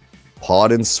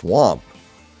Pod and Swamp.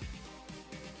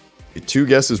 2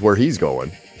 guesses where he's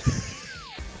going.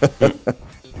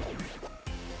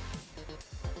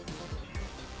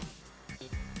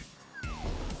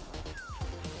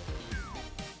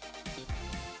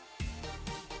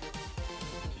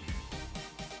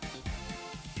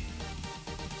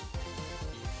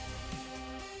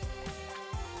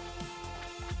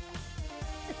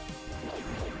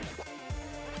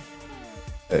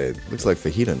 It looks like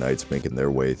FajitaKnight's making their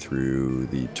way through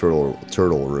the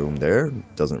turtle room there.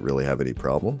 Doesn't really have any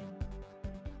problem.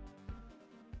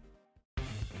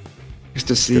 Just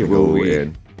to see will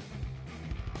we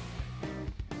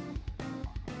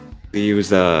use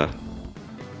the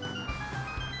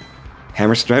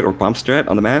hammer strat or bomb strat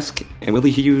on the mask, and will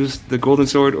he use the golden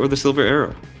sword or the silver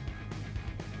arrow?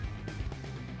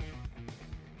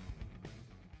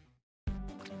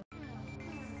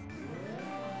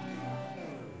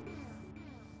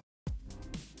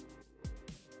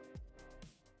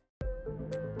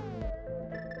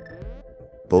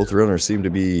 Both runners seem to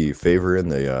be favoring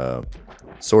the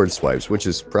sword swipes, which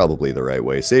is probably the right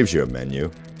way. Saves you a menu.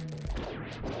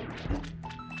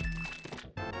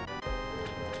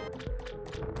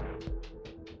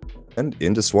 And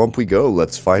into Swamp we go.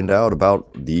 Let's find out about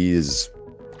these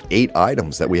 8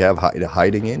 items that we have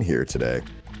hiding in here today.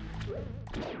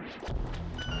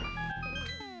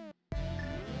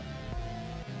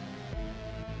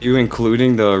 You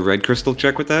including the red crystal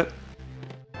check with that?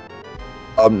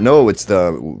 No, it's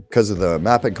because of the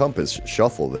map and compass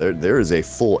shuffle. There is a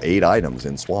full 8 items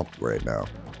in Swamp right now.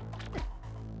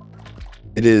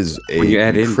 It is a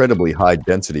incredibly high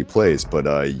density place,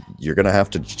 but you're gonna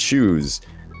have to choose.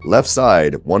 Left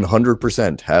side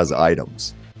 100% has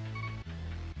items.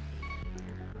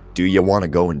 Do you want to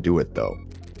go and do it though?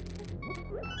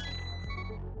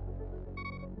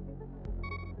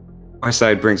 My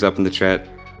side brings up in the chat,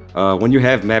 when you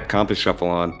have map compass shuffle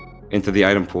on into the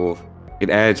item pool, it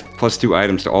adds +2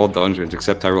 items to all dungeons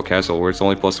except Tyrell Castle, where it's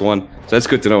only +1. So that's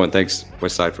good to know, and thanks,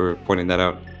 Westside, for pointing that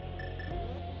out.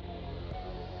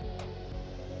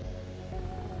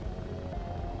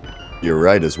 You're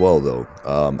right as well, though.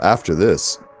 After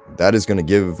this, that is going to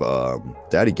give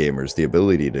TheDaddyGamers the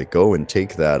ability to go and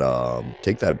take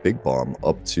that big bomb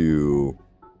up to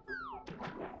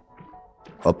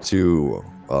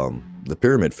the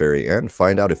Pyramid Fairy and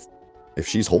find out if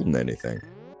she's holding anything.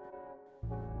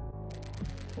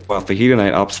 Well,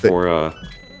 FajitaKnight opts for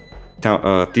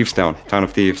Thieves Town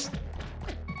of Thieves.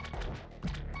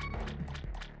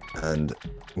 And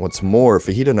what's more,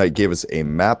 FajitaKnight gave us a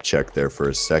map check there for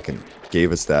a second.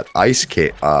 Gave us that Ice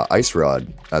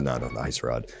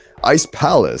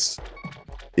Palace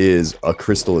is a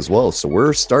crystal as well. So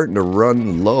we're starting to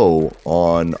run low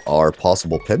on our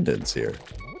possible pendants here.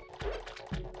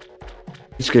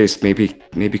 In this case, maybe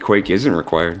Quake isn't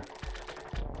required.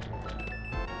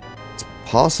 It's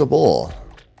possible.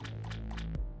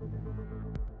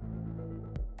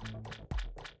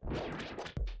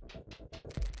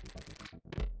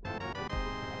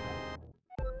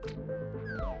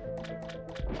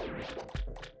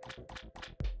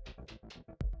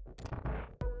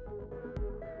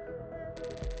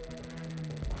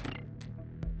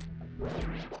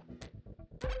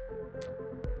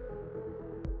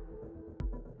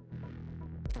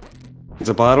 It's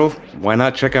a bottle. Why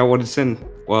not check out what it's in?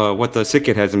 What the sick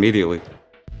kit has immediately.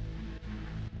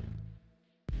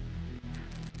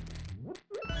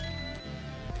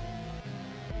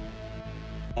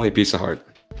 Only a piece of heart.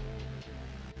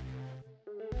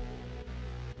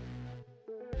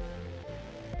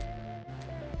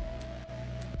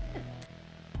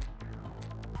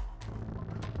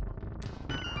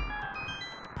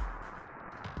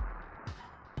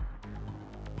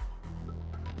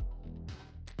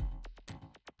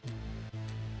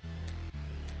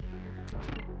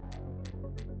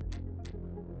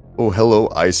 Oh, hello,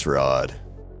 Ice Rod.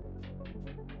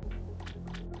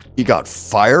 He got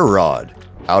Fire Rod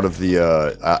out of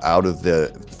the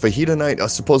FajitaKnight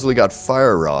supposedly got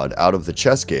Fire Rod out of the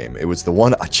chess game. It was the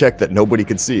one I checked that nobody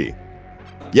could see.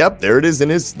 Yep, there it is in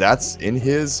his. That's in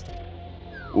his.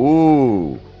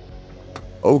 Ooh.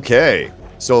 Okay.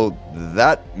 So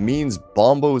that means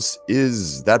Bombos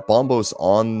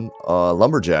on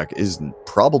Lumberjack is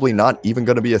probably not even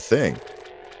going to be a thing.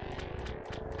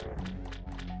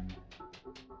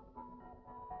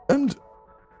 And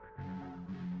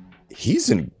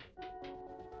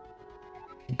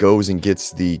goes and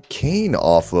gets the cane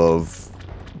off of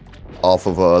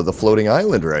the floating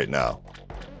island right now.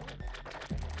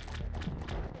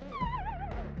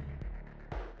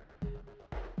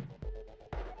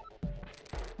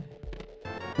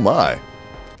 My.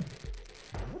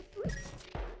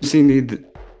 Does he need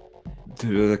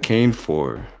the cane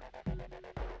for?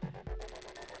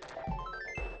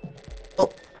 Oh,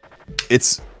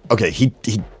 it's okay. He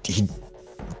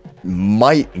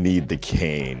might need the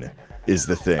cane. Is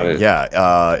the thing?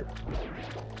 Yeah.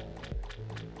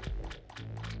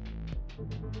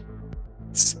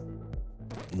 It's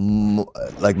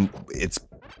like it's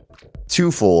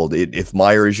twofold. If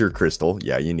Meyer is your crystal,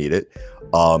 yeah, you need it.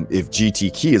 If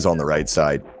GT key is on the right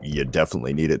side, you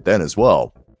definitely need it then as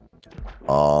well.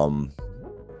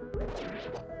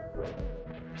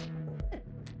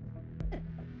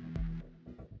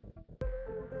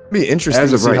 Be interesting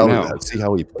to see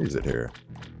how he plays it here.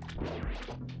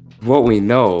 What we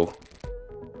know,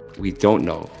 we don't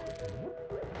know.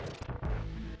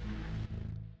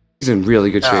 He's in really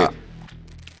good shape.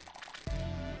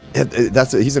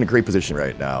 He's in a great position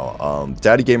right now.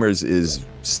 DaddyGamers is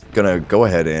gonna go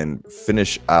ahead and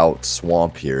finish out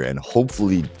Swamp here, and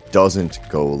hopefully doesn't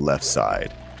go left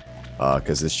side,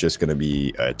 because it's just gonna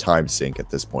be a time sink at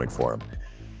this point for him.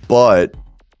 But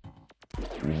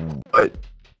what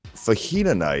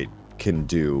FajitaKnight can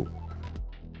do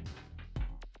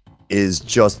is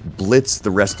just blitz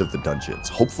the rest of the dungeons.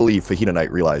 Hopefully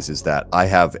FajitaKnight realizes that I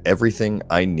have everything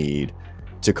I need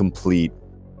to complete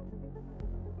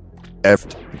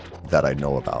everything that I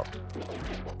know about.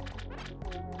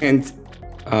 And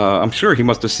I'm sure he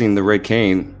must have seen the red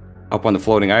cane up on the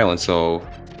floating island, so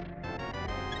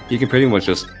he can pretty much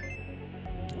just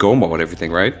go mode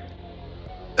everything, right?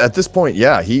 At this point,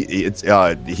 yeah,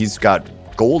 he's got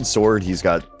gold sword, he's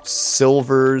got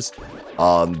silvers.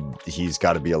 He's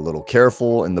got to be a little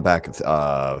careful in the back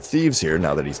of thieves here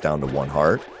now that he's down to 1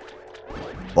 heart.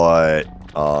 But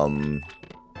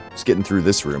just getting through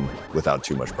this room without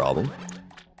too much problem.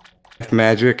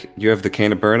 Magic, you have the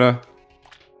Cane of Burna.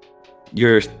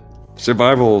 Your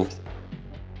survival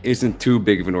isn't too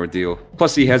big of an ordeal.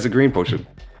 Plus, he has a green potion.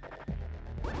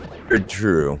 Very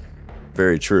true.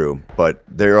 Very true. But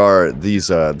there are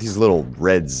these little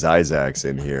red Zyzacs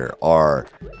in here are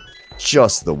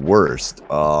just the worst.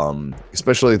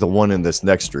 Especially the one in this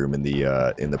next room in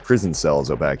the prison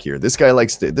cells back here. This guy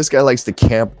likes to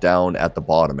camp down at the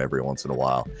bottom every once in a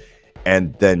while,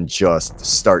 and then just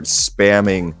start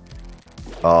spamming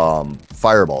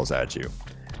fireballs at you.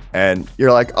 And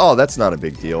you're like, oh, that's not a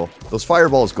big deal. Those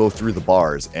fireballs go through the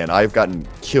bars, and I've gotten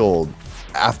killed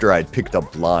after I'd picked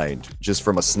up blind just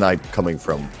from a snipe coming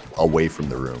from away from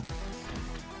the room.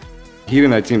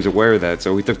 FajitaKnight seems aware of that,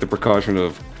 so we took the precaution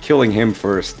of killing him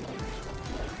first.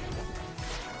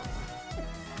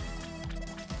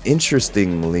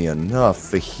 Interestingly enough,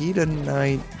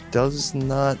 FajitaKnight does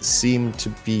not seem to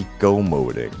be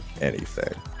go-moding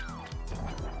anything.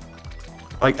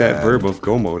 I like that verb of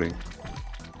go-moding.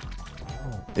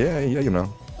 Yeah, you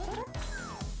know.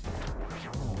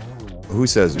 Who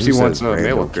says he wants a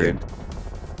mail upgrade?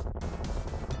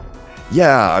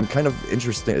 Yeah, I'm kind of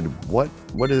interested. What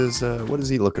is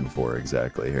he looking for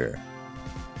exactly here?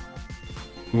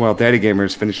 Well,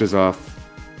 DaddyGamers finishes off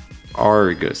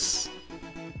Argus.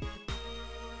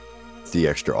 The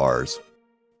extra R's.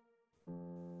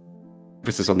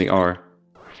 Emphasis on the R.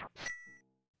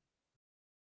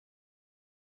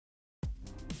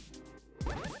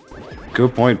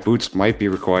 Good point. Boots might be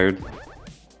required.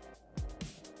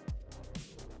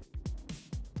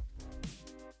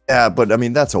 Yeah, but I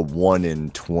mean that's a 1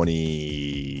 in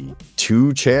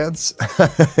 22 chance.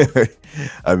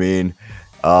 I mean,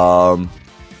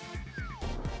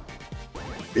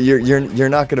 you're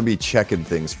not going to be checking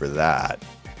things for that.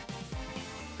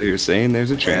 So you're saying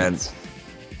there's a chance.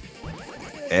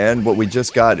 And what we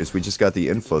just got is the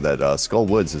info that Skull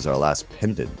Woods is our last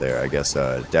pendant there. I guess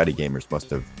DaddyGamers must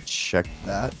have checked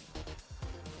that.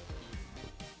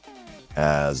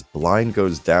 As Blind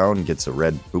goes down, gets a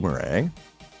red boomerang.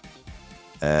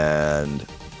 And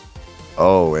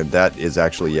Oh, and that is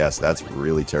actually, yes, that's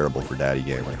really terrible for Daddy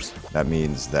Gamers. That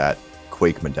means that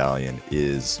Quake Medallion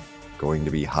is going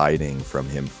to be hiding from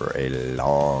him for a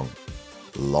long,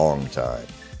 long time.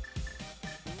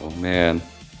 Oh man.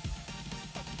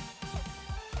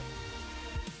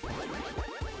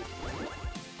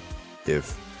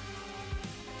 If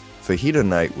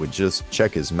FajitaKnight would just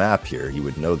check his map here, he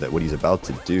would know that what he's about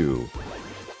to do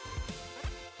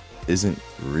isn't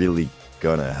really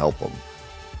gonna help him.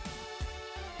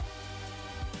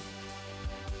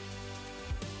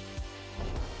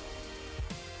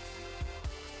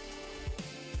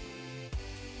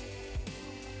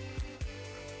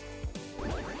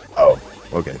 Oh,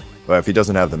 okay. Well, if he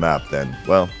doesn't have the map, then,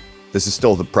 well, this is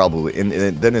still the probably...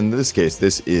 then in this case,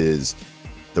 this is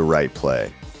the right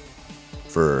play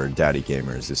for Daddy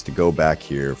Gamers, is to go back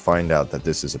here, find out that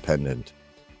this is a pendant,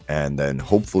 and then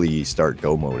hopefully start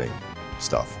go-moding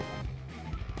stuff.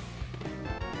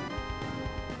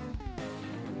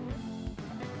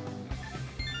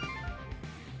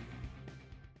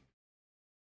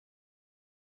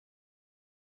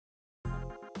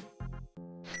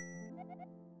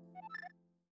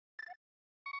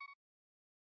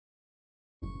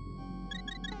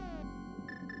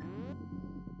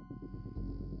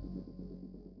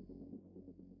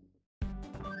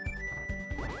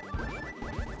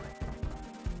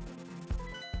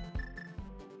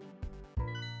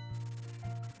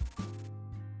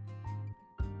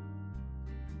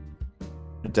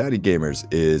 Daddy Gamers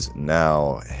is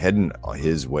now heading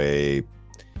his way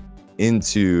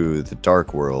into the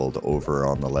dark world over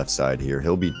on the left side here.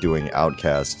 He'll be doing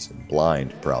Outcasts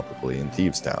Blind probably in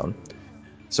Thieves Town.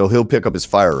 So he'll pick up his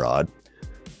Fire Rod,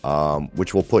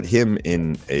 which will put him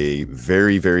in a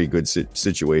very, very good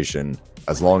situation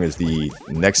as long as the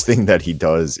next thing that he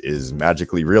does is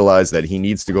magically realize that he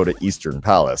needs to go to Eastern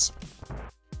Palace.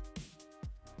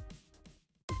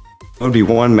 That would be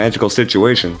one magical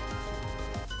situation.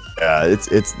 Yeah,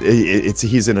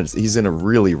 he's in a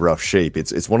really rough shape.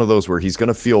 It's one of those where he's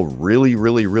gonna feel really,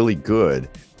 really, really good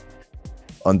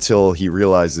until he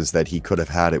realizes that he could have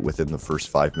had it within the first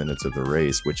 5 minutes of the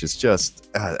race, which is just,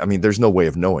 I mean, there's no way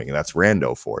of knowing. That's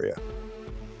rando for you.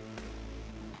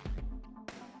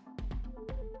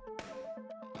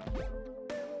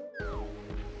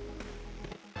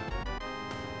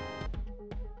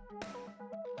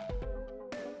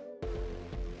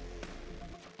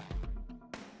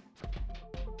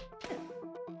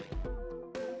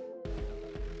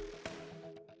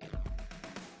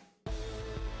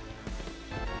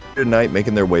 Night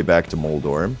making their way back to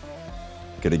Moldorm.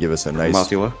 Gonna give us a nice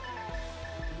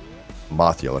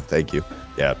Mothula, thank you.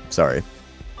 Yeah, sorry.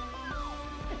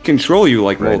 Control you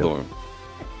like Moldorm.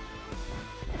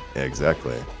 Yeah,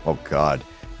 exactly. Oh god.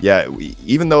 Yeah,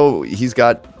 even though he's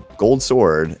got Gold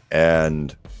Sword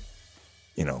and,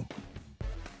 you know,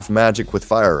 magic with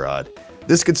Fire Rod,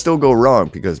 this could still go wrong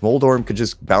because Moldorm could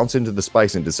just bounce into the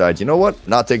spikes and decide, you know what?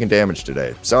 Not taking damage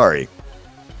today. Sorry.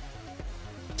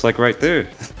 It's like right there.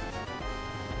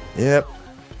 Yep.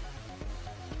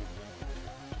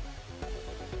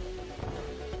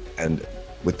 And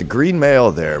with the green mail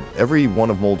there, every one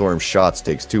of Moldorm's shots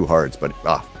takes 2 hearts, but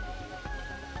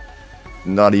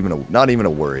not even a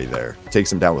worry there.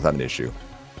 Takes him down without an issue.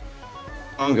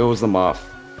 On goes the moth.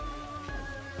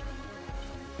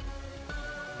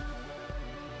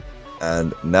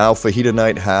 And now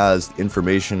FajitaKnight has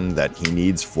information that he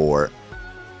needs for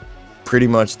pretty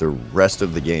much the rest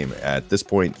of the game. At this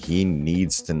point, he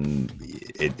needs to...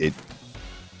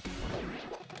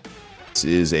 This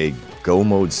is a go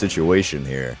mode situation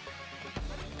here.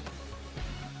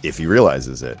 If he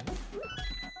realizes it.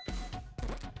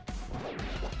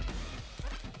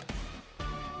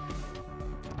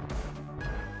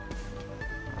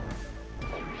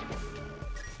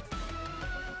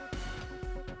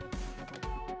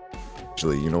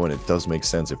 Actually, you know what? It does make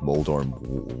sense if Moldorm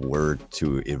were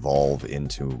to evolve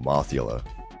into Mothula,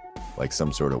 like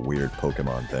some sort of weird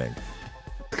Pokemon thing.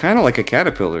 Kind of like a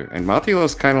caterpillar, and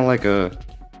Mothula's kind of like a...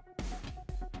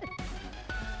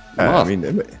 I mean,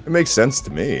 it makes sense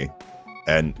to me.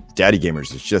 And Daddy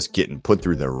Gamers is just getting put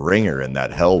through the ringer in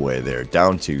that hellway there,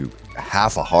 down to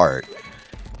half a heart.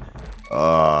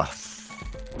 Hopefully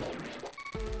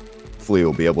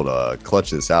we'll be able to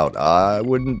clutch this out. I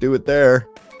wouldn't do it there.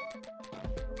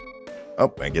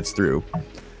 Oh, and gets through.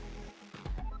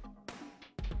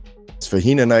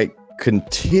 FajitaKnight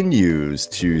continues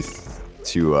to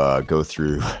go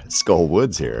through Skull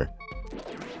Woods here.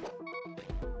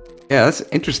 Yeah, that's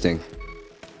interesting.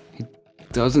 He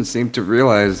doesn't seem to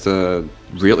realize the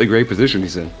really great position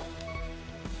he's in.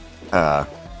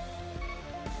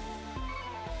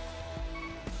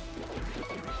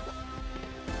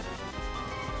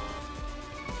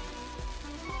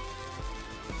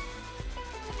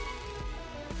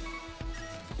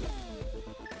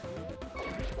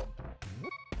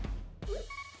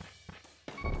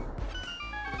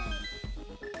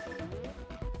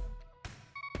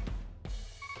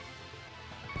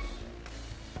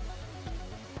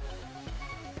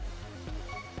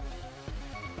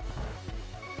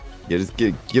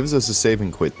 It gives us a save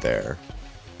and quit there.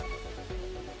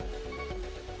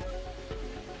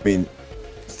 I mean,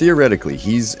 theoretically,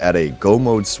 he's at a Go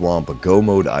Mode Swamp, a Go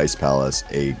Mode Ice Palace,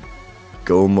 a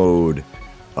Go Mode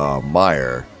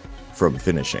Mire from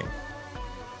finishing.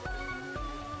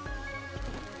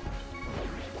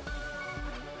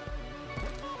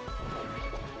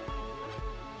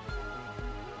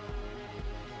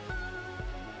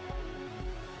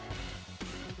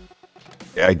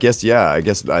 I guess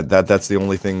that's the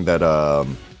only thing that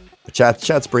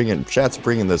chat's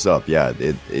bringing this up. Yeah,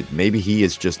 it maybe he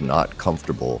is just not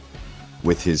comfortable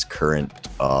with his current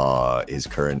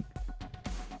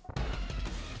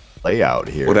layout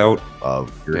here without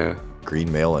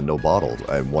green mail and no bottle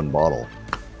and one bottle.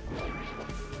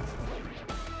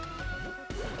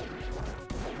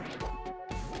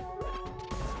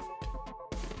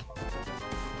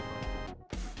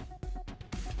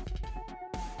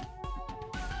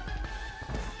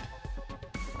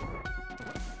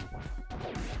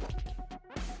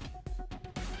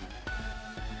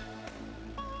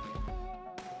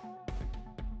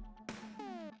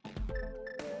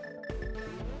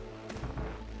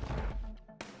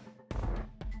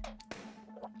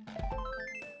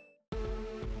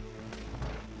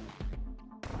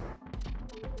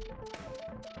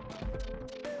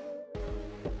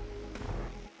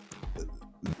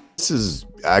 This is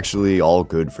actually all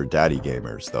good for Daddy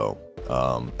Gamers, though.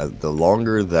 The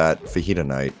longer that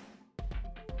FajitaKnight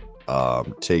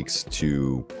takes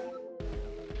to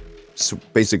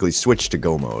basically switch to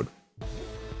Go Mode,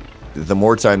 the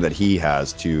more time that he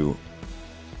has to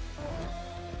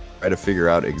try to figure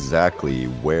out exactly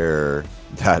where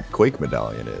that Quake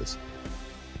medallion is.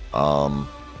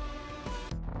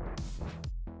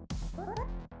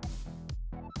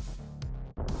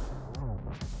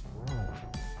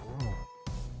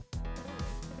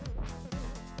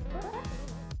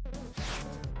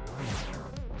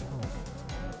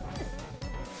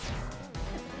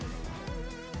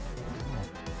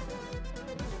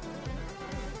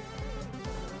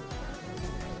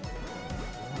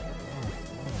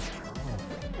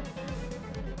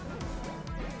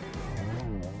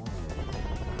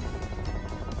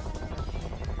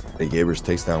 Gamers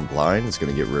takes down Blind. Is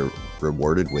going to get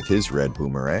rewarded with his red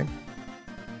boomerang.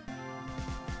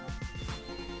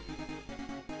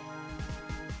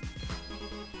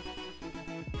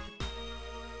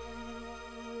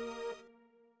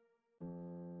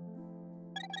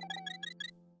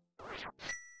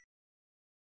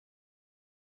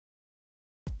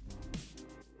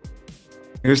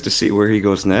 Here's to see where he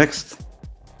goes next.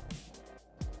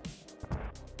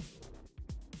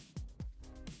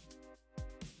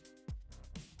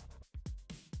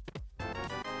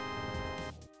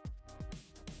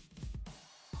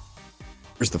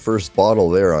 There's the first bottle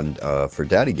there on for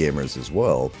Daddy Gamers as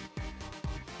well.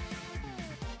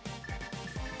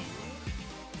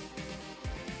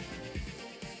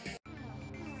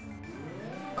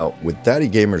 With Daddy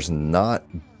Gamers not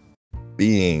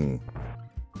being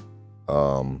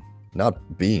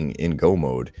in Go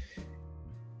Mode,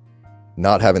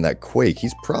 not having that Quake,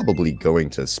 he's probably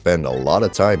going to spend a lot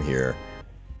of time here,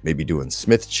 maybe doing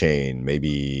Smith Chain,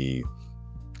 maybe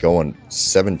going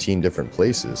 17 different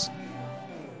places.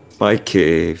 Bike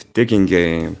Cave, Digging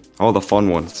Game, all the fun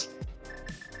ones.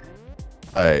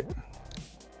 Alright.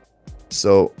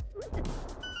 So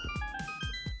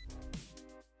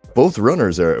both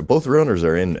runners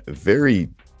are in very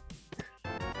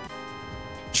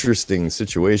interesting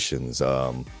situations.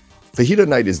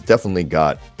 FajitaKnight has definitely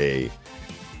got a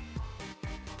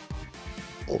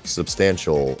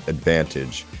substantial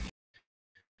advantage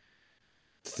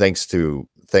thanks to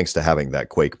having that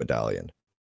Quake medallion.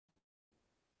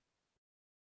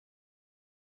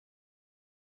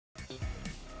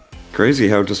 Crazy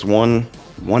how just one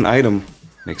item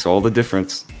makes all the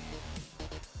difference.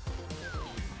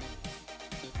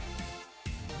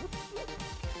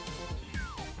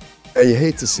 Yeah, you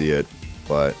hate to see it,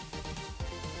 but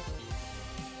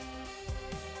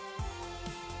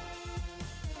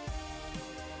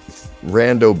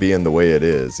rando being the way it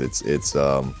is, it's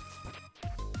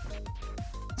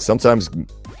sometimes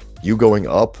you going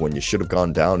up when you should have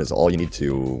gone down is all you need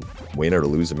to win or to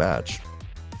lose a match.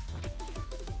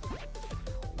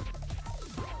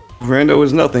 Rando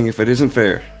is nothing if it isn't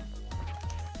fair.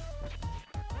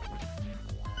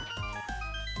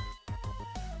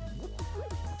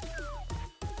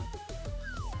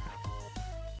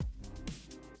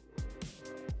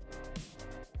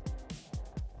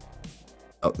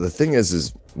 The thing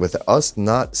is with us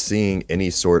not seeing any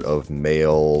sort of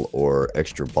mail or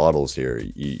extra bottles here,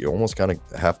 you almost kind of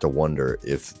have to wonder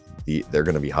if they're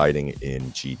going to be hiding in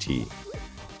GT.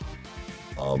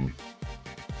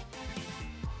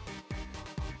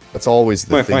 That's always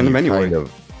the Might thing find them you anyway. kind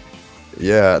of.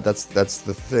 Yeah, that's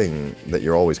the thing that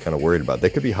you're always kind of worried about. They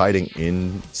could be hiding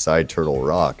inside Turtle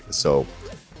Rock, so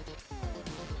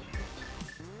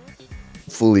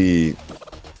fully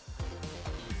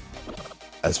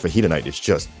as FajitaKnight is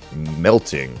just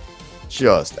melting,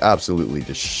 just absolutely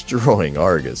destroying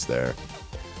Argus there.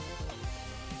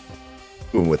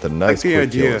 Ooh, with a nice the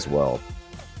quick kill idea as well.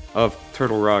 Of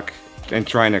Turtle Rock and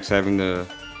Trinex having the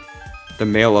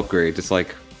male upgrade. It's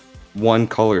like one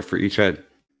color for each head.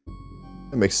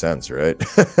 That makes sense, right?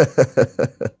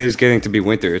 It's getting to be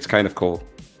winter. It's kind of cold.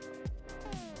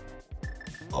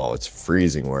 Oh, it's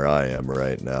freezing where I am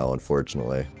right now,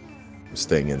 unfortunately. I'm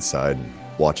staying inside and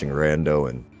watching Rando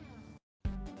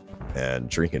and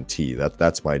drinking tea.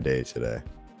 That's my day today.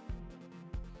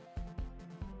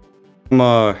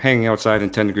 I'm hanging outside in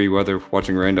 10-degree weather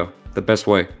watching Rando. The best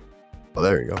way. Oh,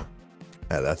 there you go.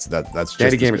 Yeah, that's just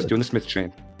DaddyGamers doing the Smith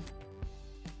chain.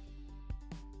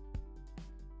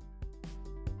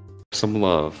 Some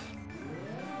love.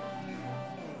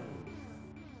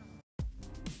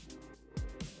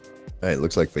 Hey, it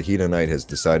looks like FajitaKnight has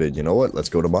decided, you know what, let's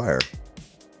go to Mire.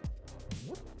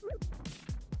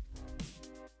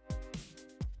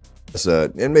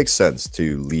 So, it makes sense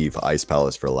to leave Ice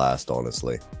Palace for last,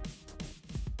 honestly.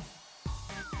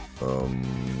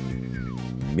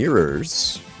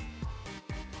 Mirrors.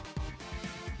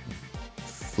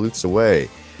 Flutes away.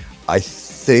 I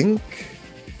think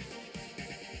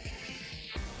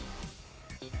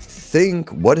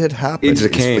what had happened is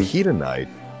FajitaKnight.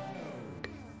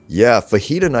 Yeah,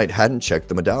 FajitaKnight hadn't checked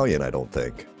the medallion, I don't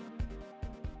think.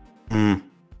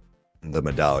 The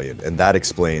medallion. And that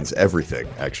explains everything,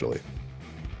 actually.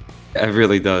 It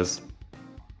really does.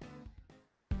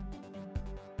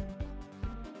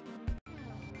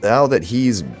 Now that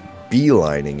he's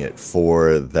beelining it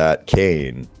for that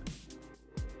cane.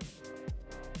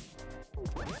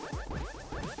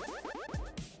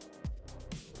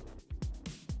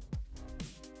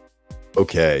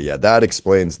 Okay, yeah, that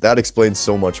explains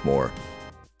so much more.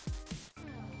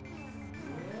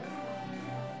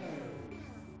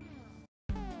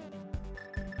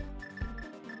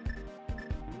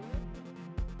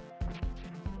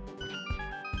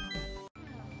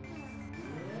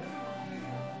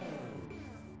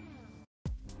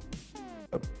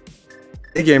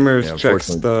 DaddyGamers checks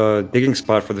the digging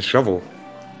spot for the shovel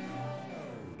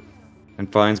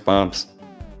and finds bombs.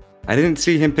 I didn't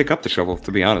see him pick up the shovel,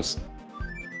 to be honest.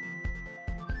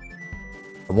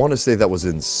 I want to say that was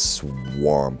in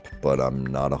Swamp, but I'm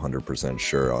not 100%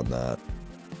 sure on that.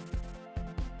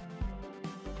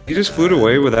 He just flew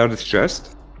away without his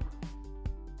chest?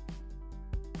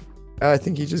 I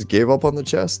think he just gave up on the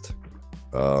chest.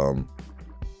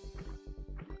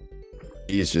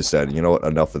 He's just said, you know what,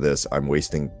 enough of this. I'm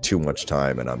wasting too much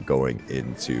time and I'm going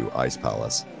into Ice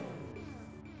Palace.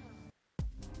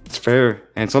 It's fair.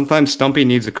 And sometimes Stumpy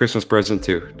needs a Christmas present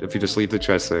too, if you just leave the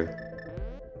chest there.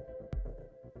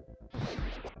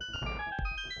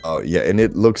 Oh, yeah, and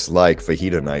it looks like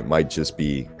FajitaKnight might just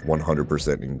be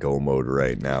 100% in go mode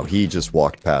right now. He just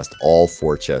walked past all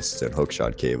 4 chests in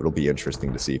Hookshot Cave. It'll be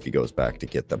interesting to see if he goes back to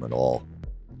get them at all.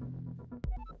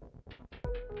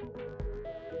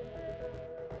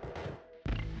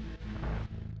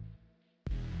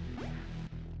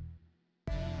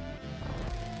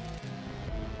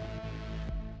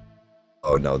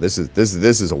 Oh no, this is a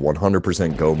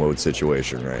 100% go mode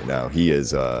situation right now. He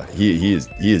is he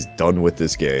is done with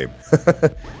this game.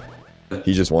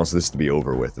 He just wants this to be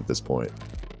over with at this point.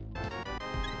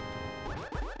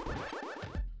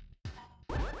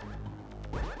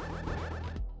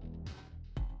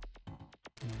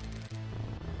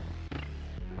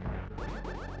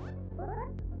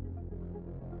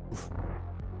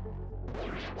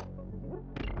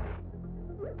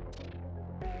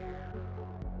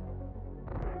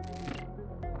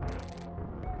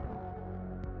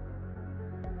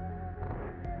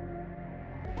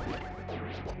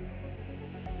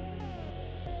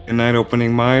 Good night,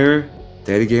 opening Mire.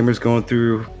 DaddyGamers going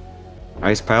through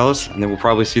Ice Palace, and then we'll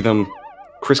probably see them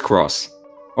crisscross.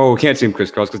 Oh, we can't see them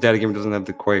crisscross because DaddyGamer doesn't have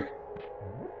the Quake.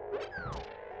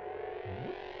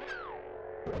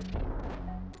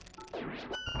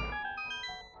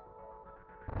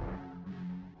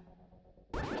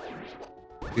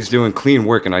 He's doing clean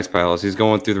work in Ice Palace. He's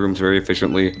going through the rooms very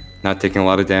efficiently, not taking a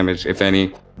lot of damage, if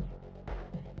any.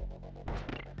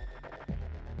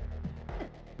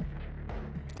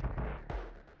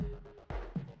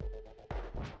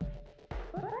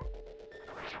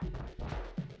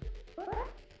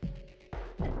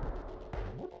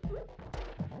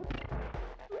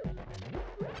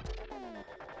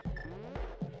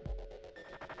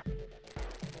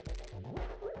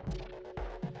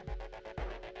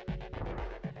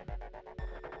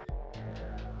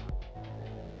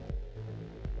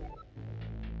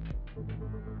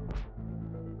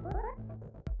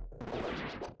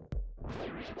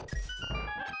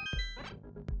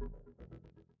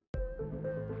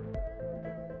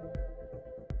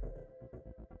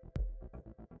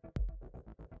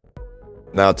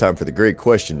 Now time for the great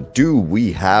question. Do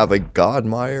we have a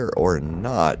Godmire or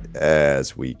not?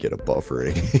 As we get a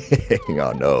buffering. Hang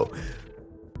on, no.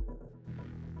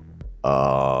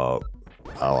 Oh,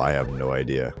 I have no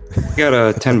idea. We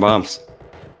got 10 bombs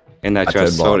in that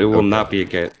chest, so it will not be a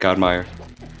Godmire.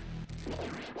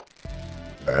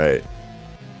 Alright.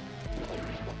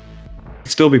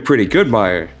 Still be pretty good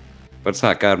Mire, but it's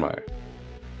not Godmire.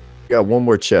 We got one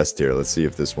more chest here. Let's see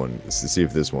if this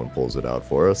one pulls it out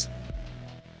for us.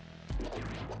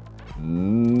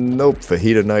 Nope,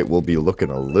 FajitaKnight will be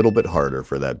looking a little bit harder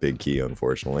for that big key,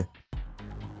 unfortunately.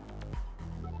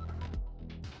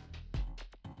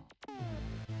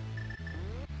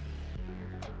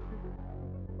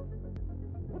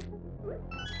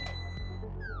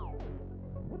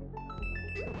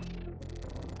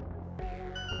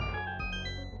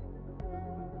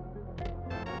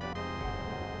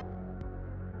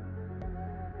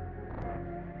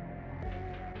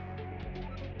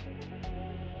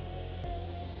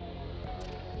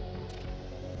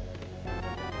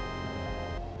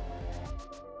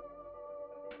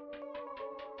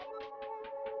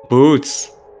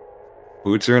 Boots.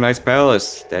 Boots are a nice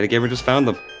palace. Daddy Gamer just found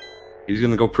them. He's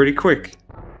gonna go pretty quick.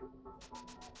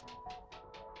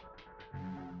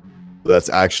 That's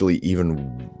actually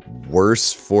even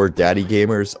worse for Daddy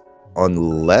Gamers,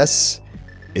 unless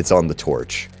it's on the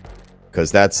torch.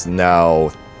 Because that's now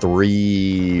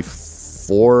 3,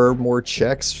 4 more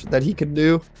checks that he can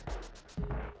do.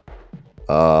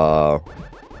 Yeah,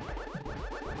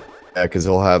 because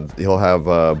he'll have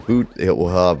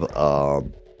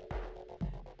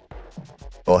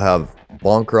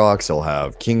Bonk Rocks, he'll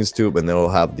have King's Tube, and then he'll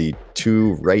have the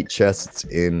 2 right chests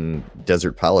in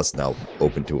Desert Palace now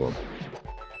open to him.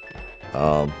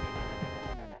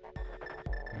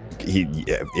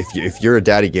 If you're a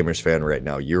Daddy Gamers fan right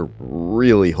now, you're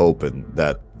really hoping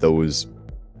that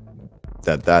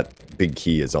that big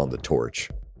key is on the torch.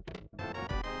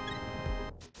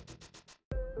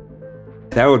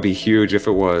 That would be huge if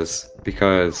it was,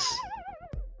 because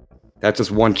that's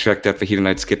just one check that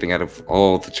FajitaKnight's skipping out of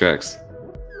all the checks.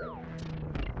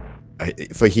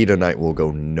 FajitaKnight will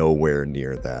go nowhere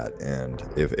near that, and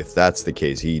if that's the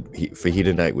case,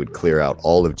 FajitaKnight would clear out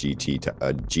all of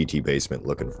GT basement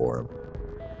looking for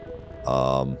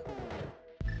him.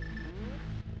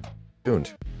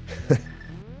 Tuned.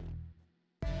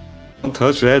 Don't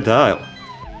touch that dial.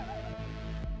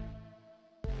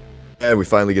 And we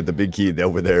finally get the big key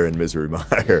over there in Misery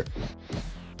Mire.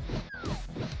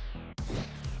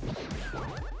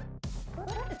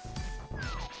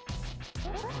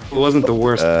 It wasn't the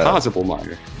worst possible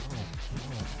Mire.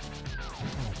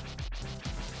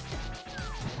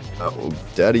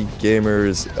 Daddy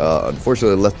Gamers,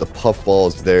 unfortunately, let the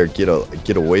puffballs there get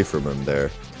away from him there.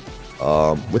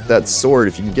 With that sword,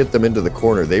 if you can get them into the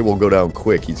corner, they will go down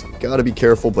quick. He's got to be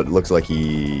careful, but it looks like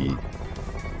he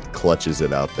clutches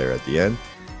it out there at the end.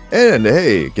 And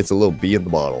hey, gets a little bee in the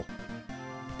bottle.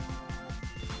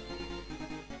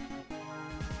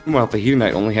 Well,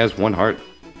 FajitaKnight only has 1 heart.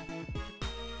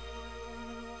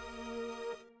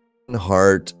 1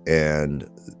 heart and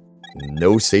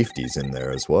no safeties in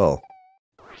there as well.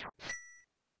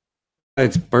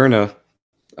 It's Burna.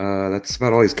 That's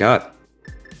about all he's got.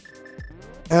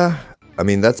 Yeah, I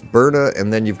mean, that's Burna,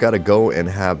 and then you've got to go and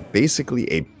have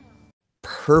basically a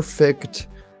perfect,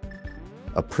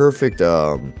 it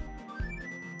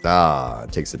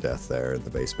takes a death there in the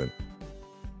basement.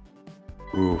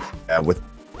 Ooh. Yeah, with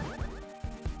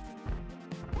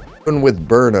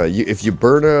Burna, if you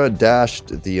Burna dashed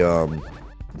the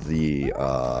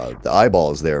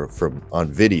eyeballs there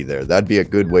on Vidi there, that'd be a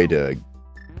good way to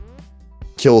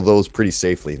kill those pretty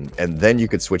safely, and then you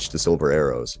could switch to silver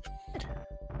arrows.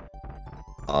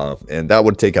 And that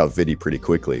would take out Vidi pretty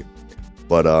quickly.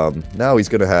 But now he's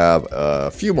going to have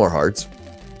a few more hearts.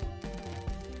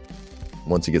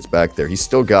 Once he gets back there, he's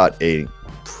still got a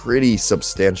pretty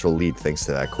substantial lead thanks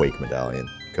to that Quake medallion.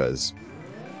 Because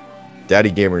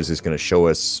Daddy Gamers is going to show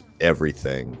us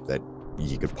everything that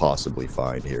he could possibly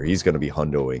find here. He's going to be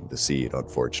hundoing the seed,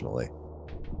 unfortunately.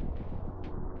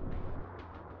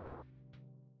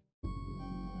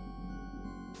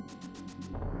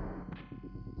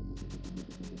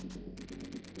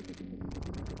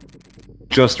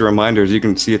 Just a reminder, as you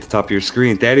can see at the top of your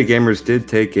screen, Daddy Gamers did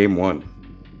take game 1.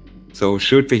 So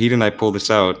should FajitaKnight pull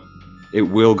this out, it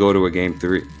will go to a game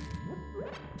 3.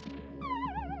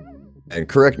 And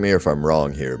correct me if I'm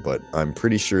wrong here, but I'm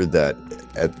pretty sure that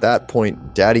at that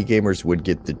point, Daddy Gamers would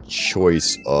get the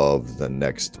choice of the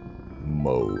next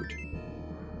mode.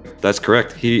 That's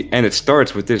correct. And it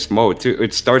starts with this mode too.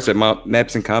 It starts at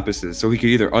maps and compasses, so he could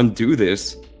either undo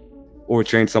this or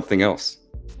change something else.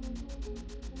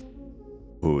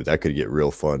 Ooh, that could get real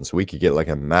fun. So we could get like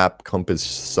a map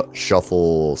compass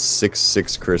shuffle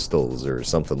 6 crystals or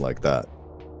something like that.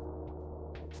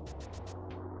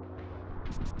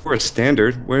 Or a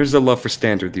standard. Where's the love for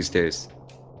standard these days?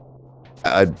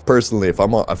 I personally, if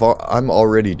I'm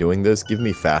already doing this, give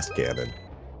me fast cannon.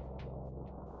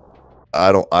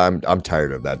 I'm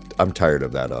tired of that. I'm tired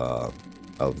of that.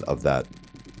 Of that.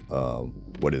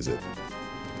 What is it?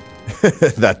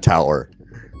 That tower.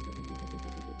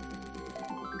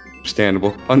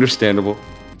 Understandable. Understandable.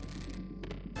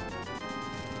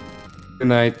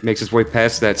 Knight makes his way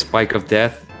past that spike of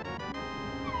death.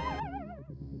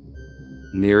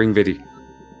 Nearing Vidi.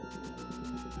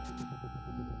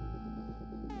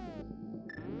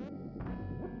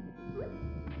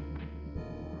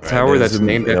 Tower that's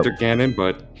named after Ganon,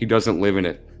 but he doesn't live in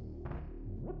it.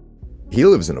 He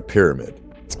lives in a pyramid.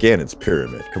 It's Ganon's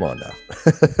pyramid. Come on now.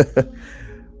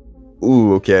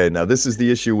 Ooh, okay. Now this is the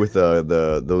issue with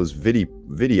those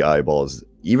Vidi eyeballs.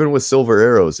 Even with silver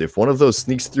arrows, if one of those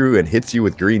sneaks through and hits you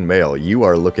with green mail, you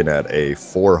are looking at a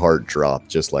 4-heart drop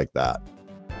just like that.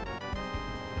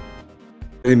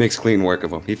 He makes clean work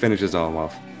of him. He finishes all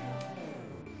off.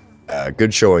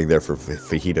 Good showing there for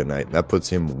FajitaKnight. That puts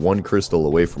him 1 crystal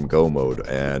away from go mode,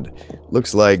 and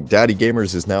looks like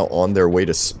DaddyGamers is now on their way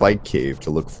to Spike Cave to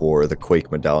look for the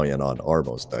Quake Medallion on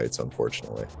Armos Knights,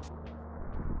 unfortunately.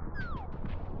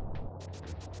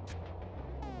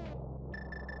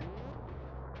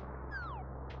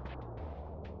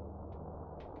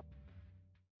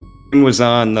 Was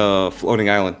on the floating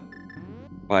island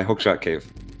by Hookshot Cave.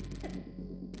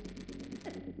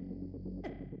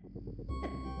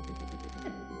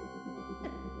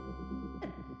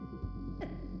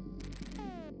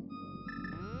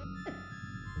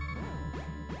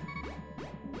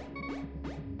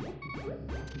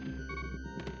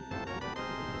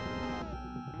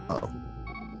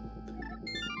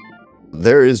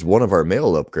 There is one of our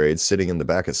mail upgrades sitting in the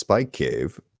back of Spike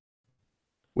Cave,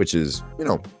 which is, you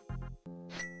know,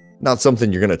 not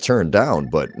something you're going to turn down,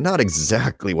 but not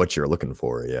exactly what you're looking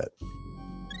for yet.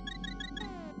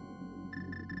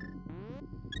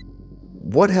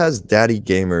 What has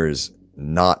DaddyGamers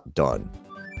not done?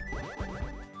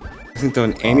 Hasn't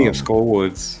done any of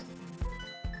Skullwoods.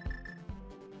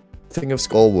 Thing of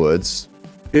Skullwoods.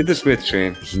 Did the Smith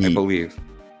chain, I believe.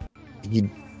 He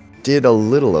did a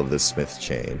little of the Smith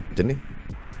chain, didn't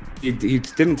he? He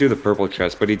didn't do the purple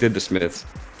chest, but he did the Smiths.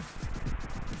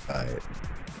 Right.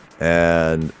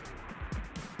 And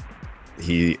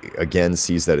he again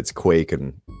sees that it's Quake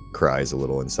and cries a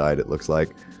little inside, it looks like.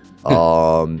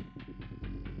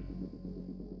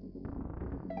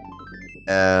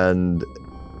 And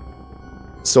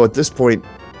so at this point,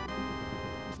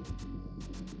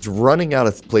 he's running out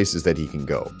of places that he can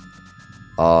go.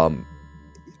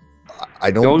 I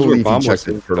don't believe he checked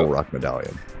the Turtle Rock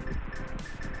Medallion.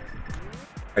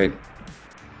 Right.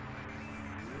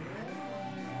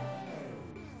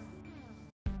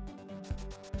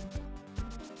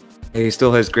 He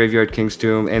still has Graveyard King's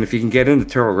Tomb, and if he can get into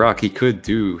Turtle Rock, he could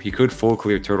full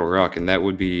clear Turtle Rock, and that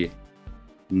would be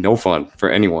no fun for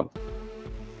anyone.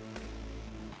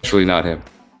 Especially not him.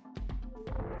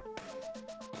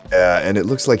 Yeah, and it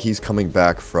looks like he's coming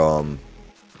back from...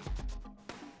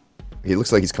 He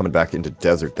looks like he's coming back into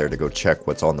desert there to go check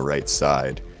what's on the right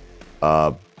side.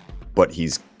 But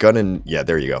he's gonna... Yeah,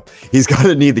 there you go. He's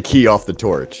gonna need the key off the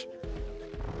torch.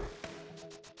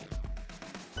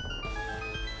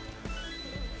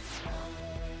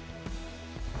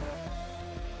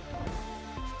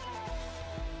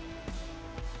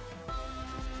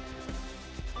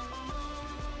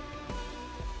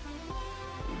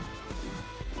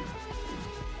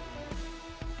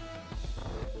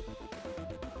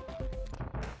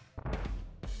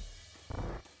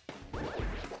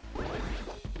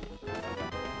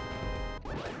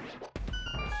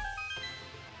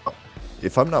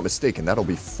 If I'm not mistaken, that'll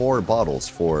be 4 bottles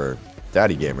for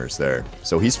DaddyGamers there.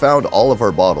 So he's found all of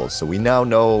our bottles. So we now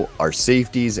know our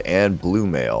safeties and blue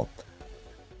mail.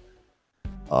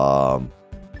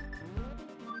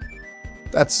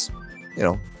 That's, you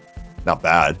know, not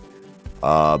bad.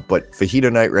 But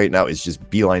FajitaKnight right now is just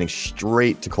beelining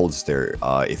straight to Cold Stare.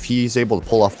 If he's able to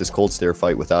pull off this Cold Stare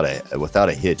fight without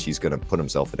a hitch, he's going to put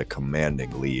himself in a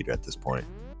commanding lead at this point.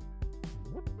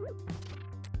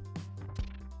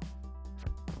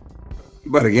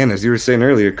 But again, as you were saying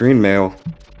earlier, green mail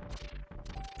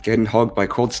getting hugged by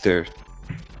Cold Stare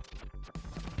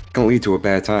can lead to a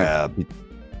bad time.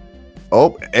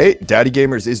 Oh, hey,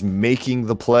 DaddyGamers is making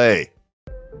the play.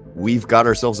 We've got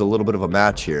ourselves a little bit of a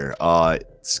match here.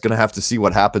 It's gonna have to see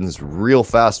what happens real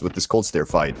fast with this Cold Stare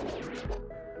fight.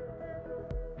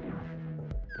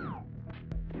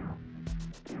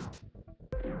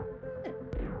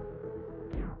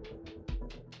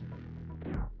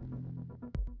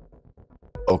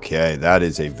 Okay, that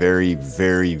is a very,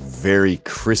 very, very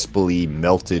crisply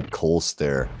melted coal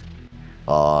stare.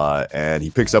 And he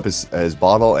picks up his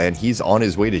bottle, and he's on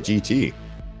his way to GT.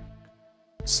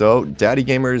 So, Daddy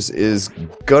Gamers is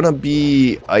gonna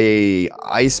be a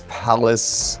Ice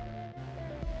Palace...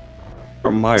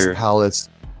 Or Meyer. Ice Palace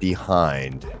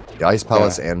behind. The Ice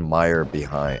Palace and Meyer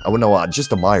behind. Oh, no,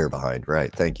 just a Meyer behind.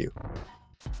 Right, thank you.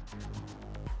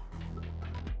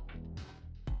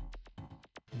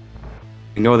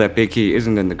 You know that big key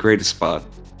isn't in the greatest spot.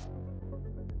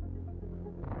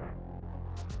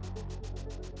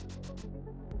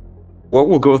 What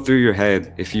will go through your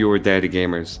head if you were Daddy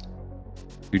Gamers?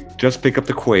 You just pick up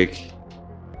the Quake.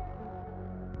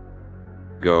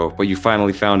 Go, but you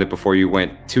finally found it before you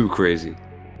went too crazy.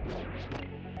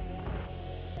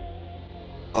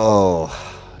 Oh,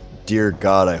 dear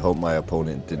God, I hope my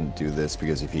opponent didn't do this,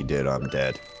 because if he did, I'm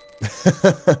dead.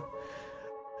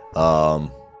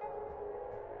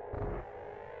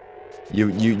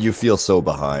 You feel so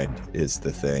behind is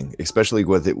the thing, especially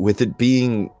with it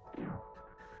being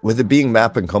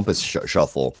map and compass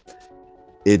shuffle.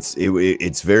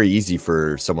 It's very easy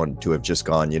for someone to have just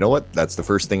gone, you know what? That's the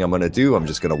first thing I'm gonna do. I'm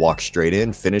just gonna walk straight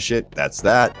in, finish it. That's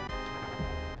that.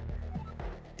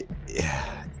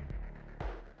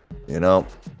 You know,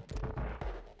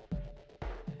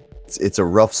 it's a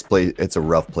rough place. It's a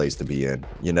rough place to be in.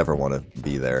 You never want to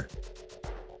be there.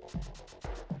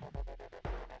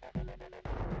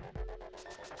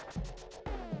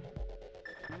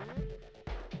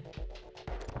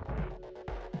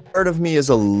 Part of me is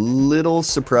a little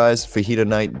surprised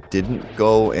FajitaKnight didn't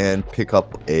go and pick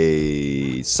up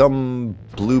some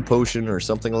blue potion or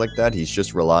something like that. He's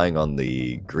just relying on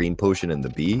the green potion and the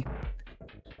B.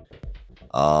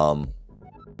 Oh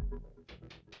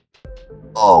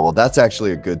well, that's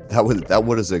actually a good. That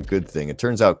was a good thing. It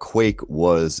turns out Quake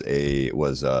was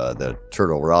the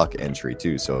Turtle Rock entry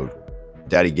too. So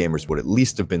Daddy Gamers would at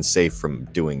least have been safe from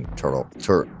doing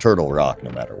Turtle Rock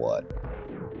no matter what.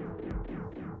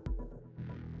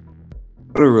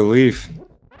 What a relief.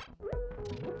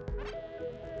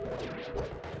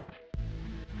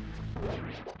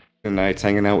 Tonight's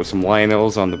hanging out with some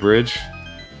Lionels on the bridge.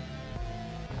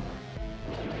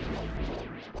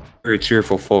 Very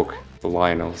cheerful folk, the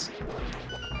Lionels.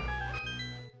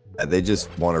 They just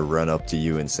want to run up to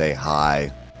you and say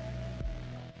hi.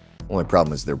 Only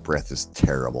problem is their breath is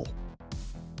terrible.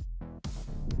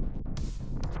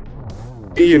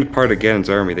 Being part of Ganon's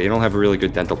army, they don't have a really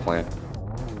good dental plan.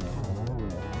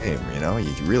 Hey, you know,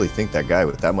 you really think that guy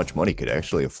with that much money could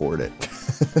actually afford it?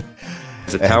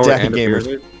 Is a tower and a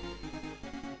pyramid?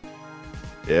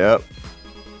 Yep.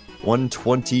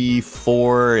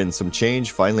 124 and some change.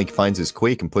 Finally finds his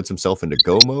Quake and puts himself into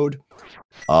go mode.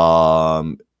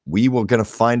 We were gonna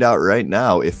find out right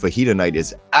now if FajitaKnight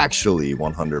is actually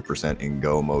 100% in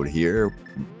go mode here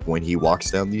when he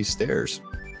walks down these stairs.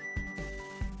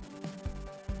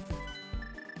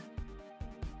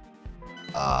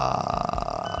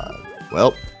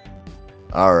 Well,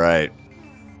 all right.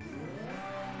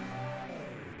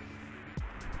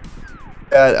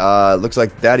 That looks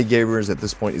like Daddy Gamers at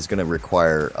this point is going to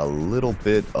require a little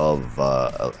bit of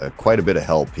quite a bit of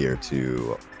help here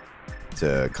to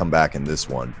come back in this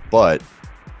one, but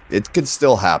it could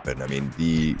still happen. I mean,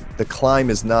 the climb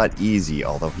is not easy,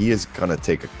 although he is going to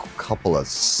take a couple of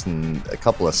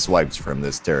swipes from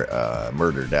this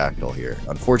murder dactyl here.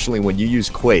 Unfortunately, when you use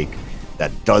Quake,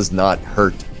 that does not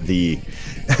hurt the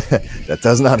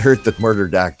the murder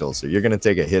dactyl, so you're going to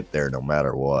take a hit there no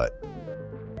matter what.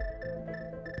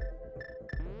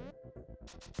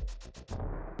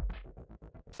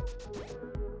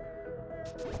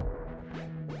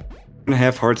 And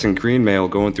half hearts and green mail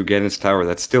going through Ganon's tower.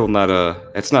 That's still not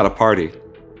a party.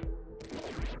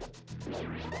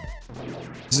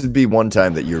 This would be one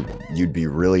time that you'd be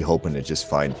really hoping to just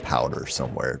find powder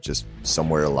somewhere, just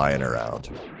somewhere lying around.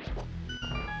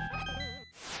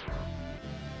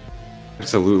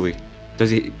 Absolutely.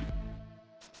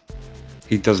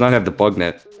 He does not have the bug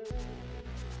net.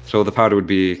 So the powder would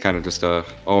be kind of just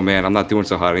oh man, I'm not doing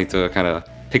so hot. I need to kind of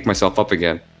pick myself up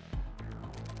again.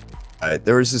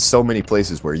 There is just so many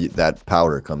places where that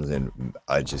powder comes in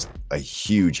just a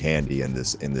huge handy in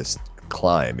this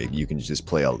climb. You can just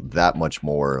play that much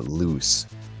more loose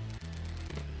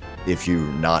if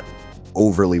you're not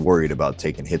overly worried about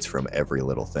taking hits from every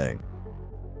little thing.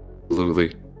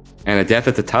 Absolutely. And a death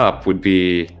at the top would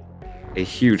be a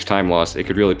huge time loss. It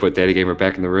could really put Daddy Gamer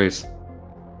back in the race.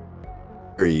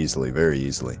 Very easily, very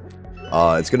easily.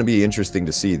 It's going to be interesting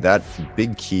to see. That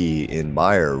big key in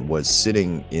Meyer was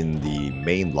sitting in the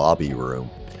main lobby room,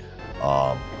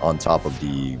 on top of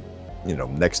the,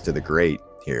 next to the grate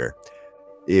here.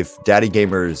 if Daddy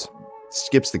Gamers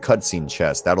skips the cutscene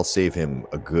chest, that'll save him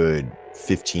a good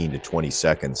 15 to 20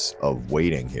 seconds of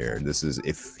waiting here. This is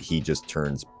if he just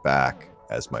turns back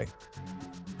as my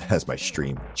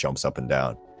stream jumps up and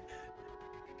down.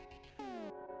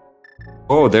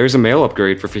 Oh, there's a mail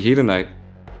upgrade for FajitaKnight.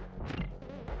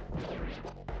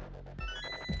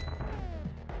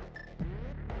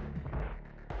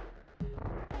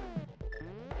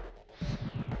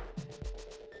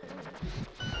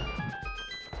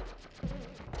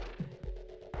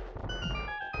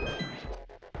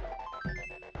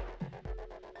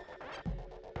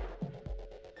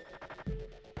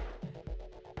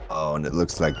 Oh, and it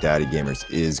looks like Daddy Gamers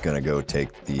is gonna go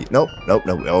take the... Nope.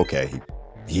 Okay,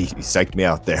 he psyched me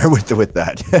out there with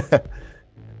that.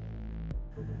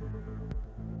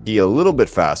 He a little bit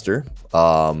faster.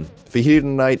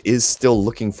 FajitaKnight is still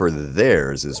looking for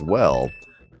theirs as well.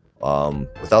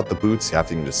 Without the boots,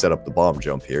 having to set up the bomb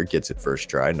jump here, gets it first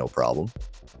try, no problem.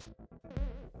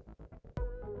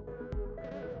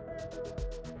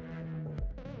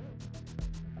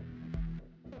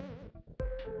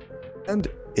 And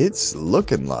it's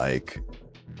looking like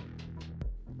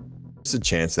there's a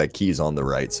chance that key's on the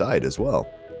right side as well.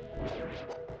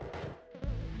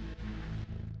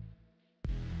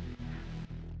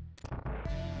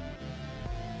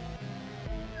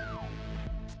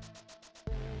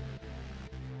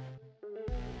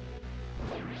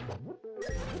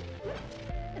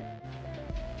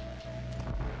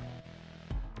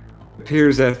 It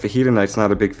appears that FajitaKnight's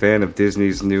not a big fan of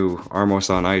Disney's new Armos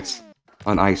on Ice.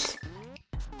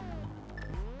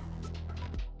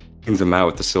 Cleans them out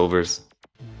with the silvers.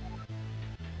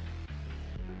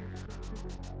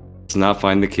 Does not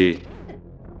find the key.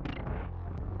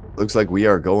 Looks like we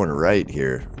are going right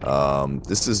here.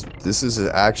 This is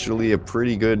actually a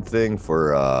pretty good thing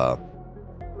for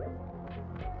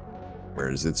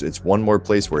whereas it's one more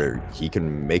place where he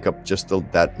can make up just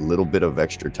that little bit of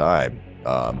extra time.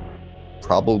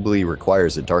 Probably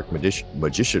requires a dark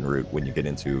magician route when you get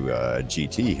into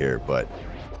GT here, but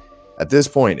at this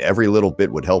point, every little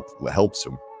bit would helps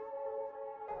him.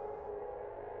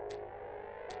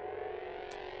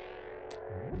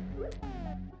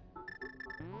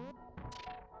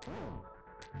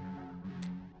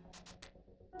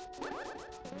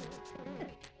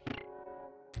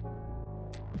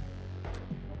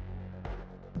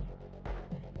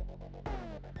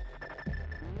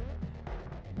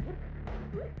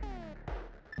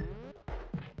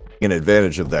 Taking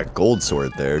advantage of that gold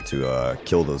sword there to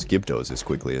kill those Gyptos as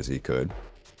quickly as he could.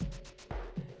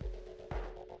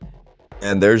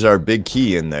 And there's our big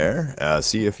key in there.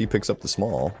 See if he picks up the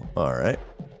small. All right.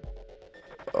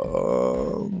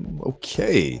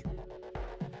 Okay.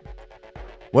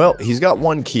 Well, he's got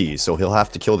one key, so he'll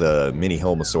have to kill the mini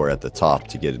Helmosaur at the top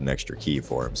to get an extra key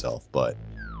for himself. But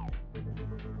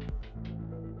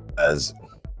as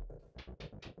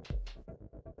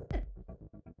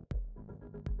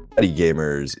Daddy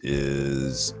Gamers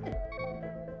is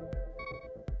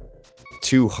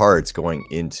 2 hearts going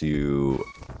into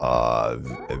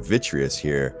Vitreous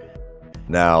here.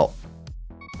 Now,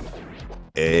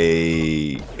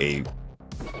 a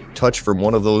touch from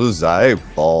one of those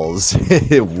eyeballs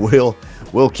it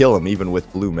will kill him even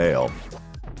with blue mail.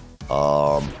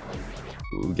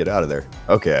 Ooh, get out of there.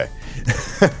 Okay.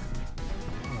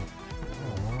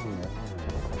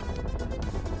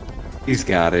 He's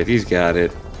got it. He's got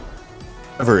it.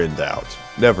 Never in doubt.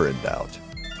 Never in doubt.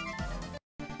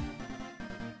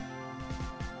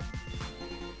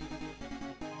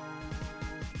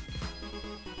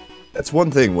 That's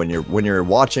one thing when you're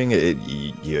watching it,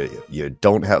 you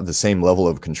don't have the same level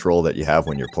of control that you have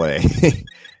when you're playing.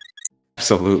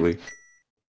 Absolutely.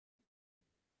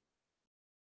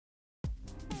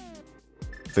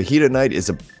 FajitaKnight is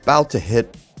about to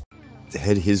head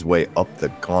his way up the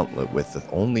gauntlet with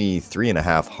only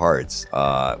 3.5 hearts.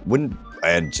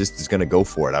 And just is gonna go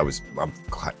for it. I'm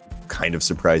kind of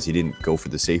surprised he didn't go for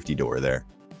the safety door there.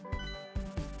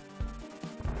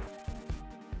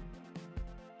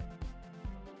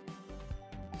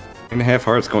 And a half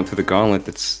hearts going through the gauntlet.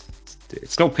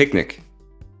 It's no picnic.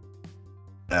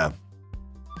 Yeah.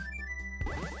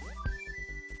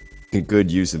 A good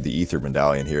use of the ether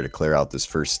medallion here to clear out this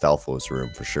first Stalfos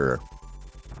room for sure.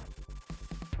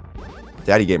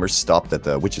 Daddy Gamers stopped at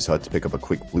the witch's hut to pick up a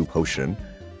quick blue potion,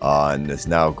 and is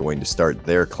now going to start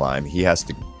their climb. He has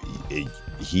to.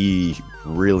 He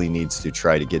really needs to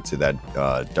try to get to that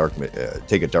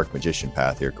take a dark magician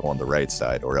path here, go on the right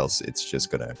side, or else he's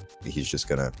just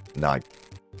gonna not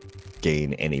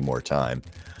gain any more time.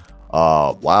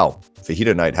 Wow,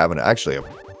 FajitaKnight having actually a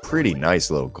pretty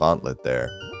nice little gauntlet there.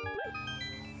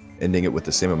 ending it with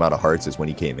the same amount of hearts as when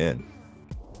he came in.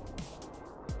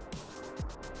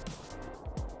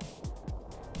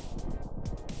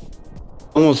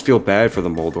 Almost feel bad for the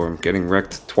Moldorm getting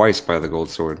wrecked twice by the gold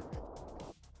sword.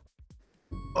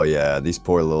 Oh yeah, these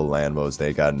poor little Landmos,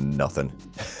 they got nothing.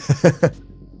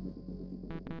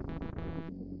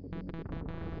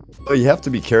 Oh, you have to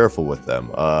be careful with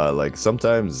them. Like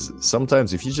sometimes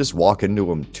if you just walk into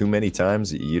them too many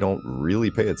times, you don't really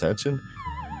pay attention.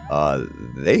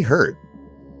 They hurt.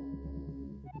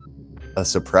 A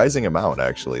surprising amount,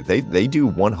 actually. They do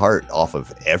 1 heart off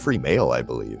of every male, I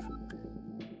believe.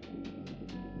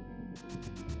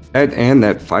 And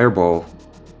that fireball,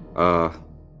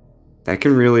 that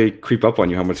can really creep up on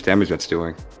you how much damage that's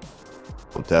doing.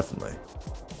 Oh, definitely.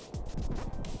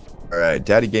 Alright,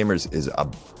 Daddy Gamers is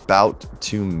about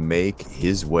to make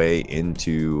his way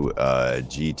into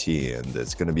GT, and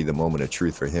it's going to be the moment of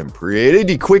truth for him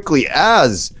pretty quickly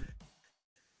as...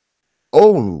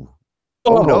 Oh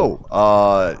no.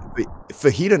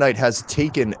 FajitaKnight has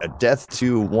taken a death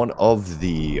to one of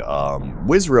the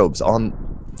Wizrobes on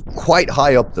quite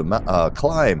high up the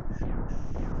climb.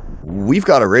 We've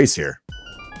got a race here.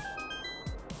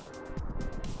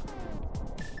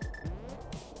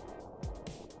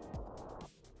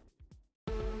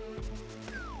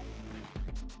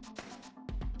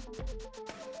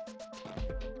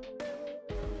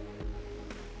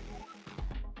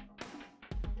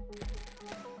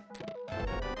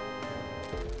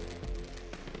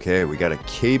 Okay, we got a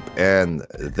cape and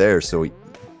there, so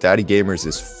Daddy Gamers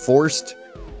is forced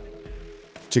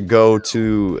to go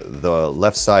to the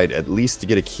left side at least to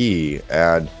get a key,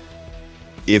 and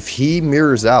if he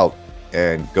mirrors out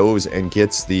and goes and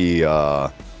gets the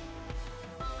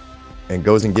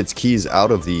keys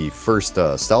out of the first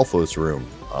Stalfos room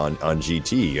on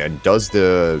GT and does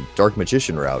the Dark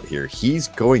Magician route here, he's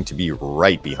going to be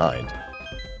right behind.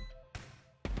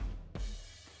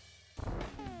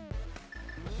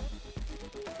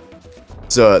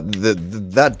 So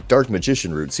that Dark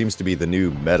Magician route seems to be the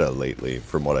new meta lately,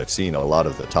 from what I've seen. A lot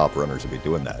of the top runners have been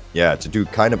doing that. Yeah, to do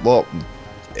kind of, well,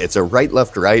 it's a right,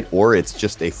 left, right, or it's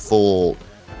just a full,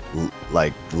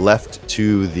 like, left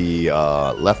to the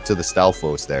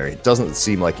Stalfos there. It doesn't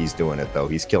seem like he's doing it though.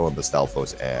 He's killing the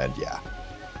Stalfos, and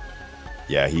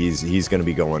yeah, he's gonna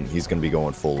be going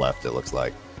full left. It looks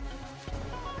like.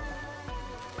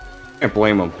 Can't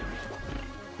blame him.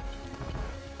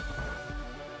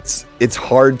 It's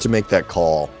hard to make that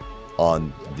call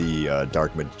on the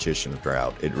Dark Magician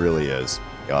route. It really is.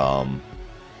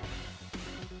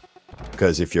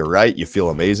 Because if you're right, you feel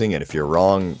amazing, and if you're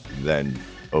wrong, then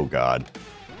oh god.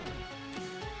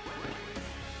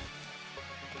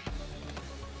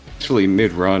 Actually,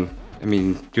 mid-run. I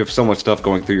mean, you have so much stuff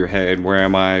going through your head. Where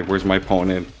am I? Where's my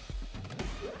opponent?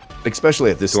 Especially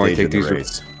at this stage in the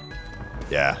race.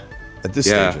 Yeah. At this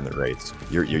stage in the race,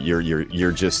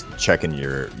 you're just checking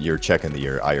your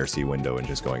IRC window and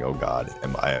just going, oh god,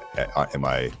 am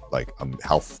I like,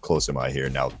 how close am I here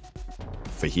now?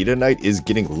 FajitaKnight is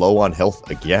getting low on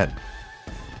health again.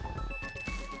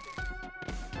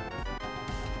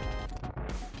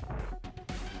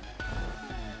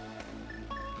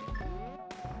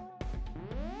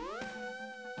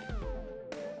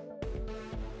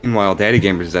 Meanwhile, Daddy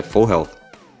Gamers is at full health.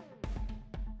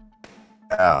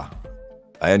 Yeah.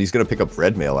 And he's gonna pick up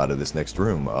red mail out of this next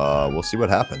room. We'll see what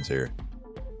happens here.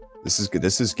 This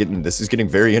is getting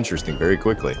very interesting very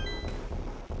quickly.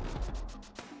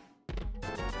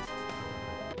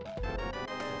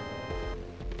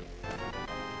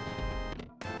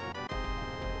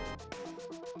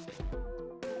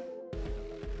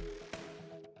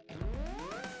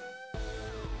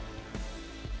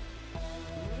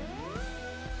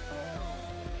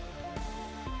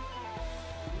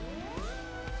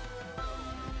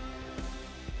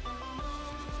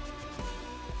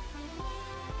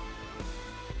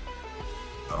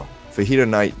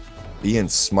 FajitaKnight being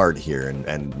smart here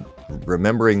and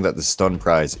remembering that the stun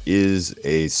prize is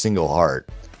a single heart.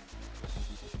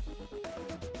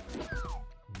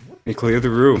 He cleared the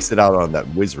room. He sit out on that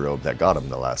Wizrobe that got him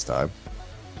the last time.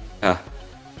 Yeah.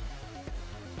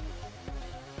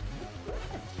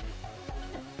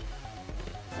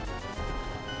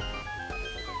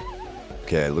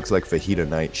 Okay, it looks like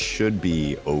FajitaKnight should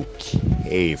be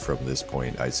okay from this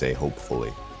point, I say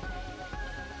hopefully.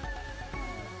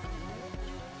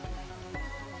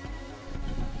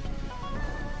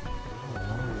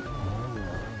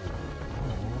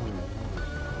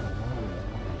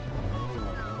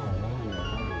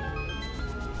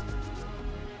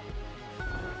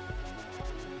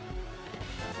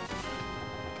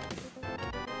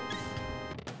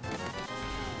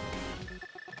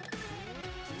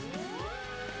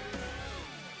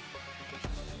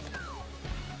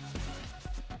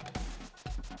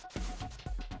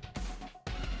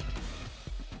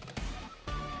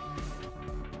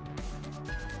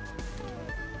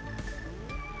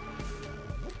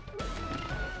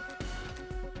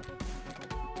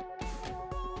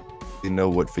 You know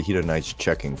what FajitaKnight's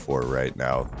checking for right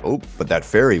now. Oh, but that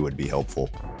fairy would be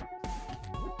helpful.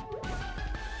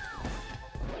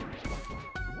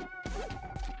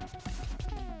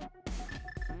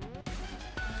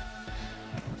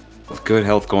 With good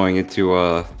health going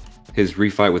into his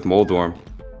refight with Moldorm.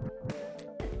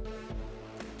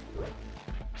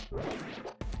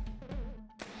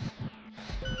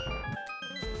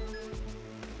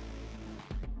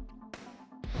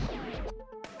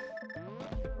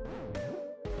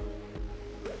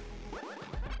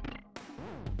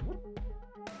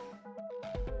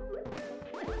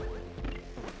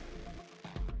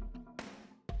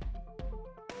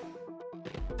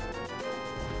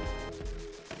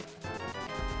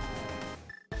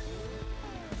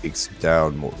 Takes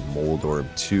down Moldorm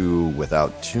 2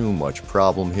 without too much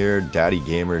problem here.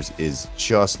 DaddyGamers is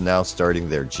just now starting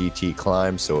their GT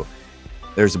climb, so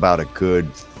there's about a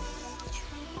good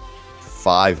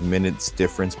 5 minutes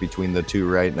difference between the two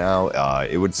right now.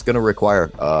 It's going to require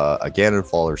a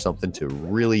Ganonfall or something to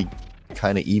really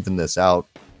kind of even this out.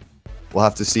 We'll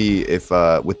have to see if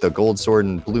with the gold sword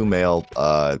and blue mail,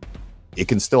 it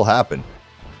can still happen.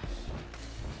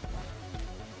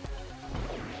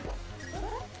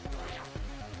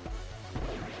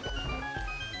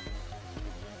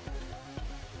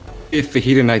 If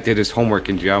FajitaKnight did his homework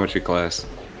in geometry class.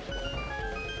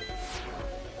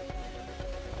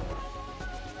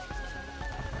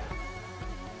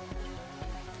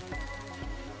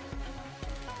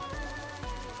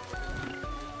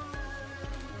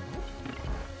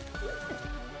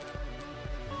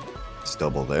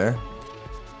 Double there.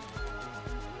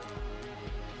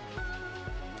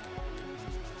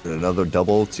 And another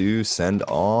double to send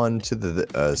on to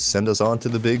the send us on to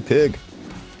the big pig.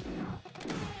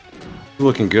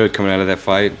 Looking good coming out of that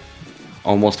fight.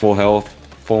 Almost full health,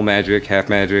 full magic, half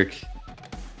magic.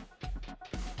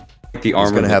 The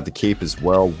armor. He's gonna have the cape as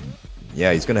well.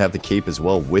 Yeah, he's gonna have the cape as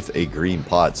well with a green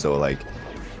pot. So like,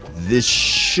 this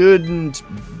shouldn't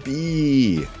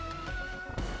be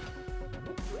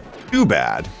too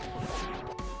bad.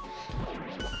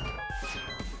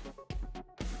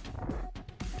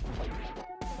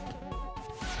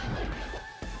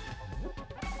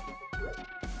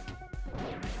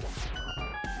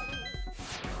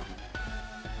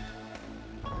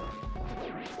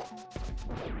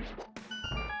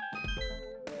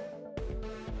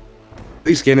 At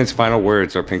least Ganon's final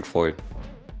words are Pink Floyd.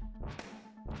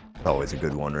 Always a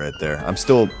good one right there. I'm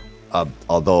still,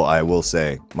 although I will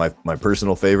say, my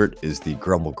personal favorite is the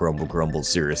grumble, grumble, grumble.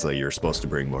 Seriously, you're supposed to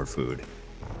bring more food.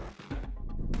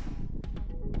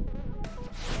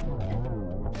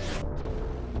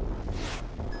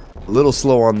 A little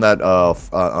slow on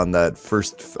that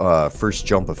first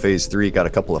jump of phase 3. Got a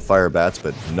couple of fire bats,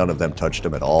 but none of them touched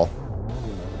him at all.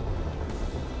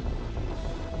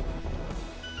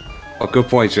 Oh, good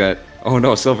point, Jet. Oh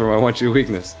no, Silver, I want your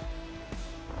weakness.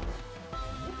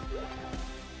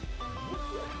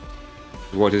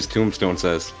 What his tombstone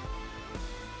says.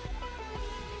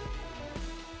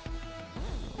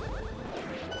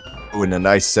 Oh, and a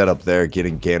nice setup there,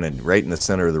 getting Ganon right in the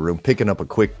center of the room, picking up a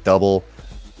quick double.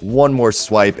 One more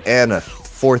swipe and a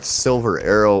fourth silver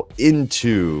arrow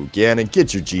into Ganon.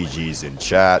 Get your GGs in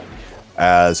chat,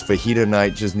 as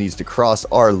FajitaKnight just needs to cross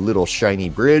our little shiny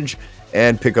bridge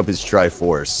and pick up his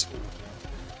Triforce.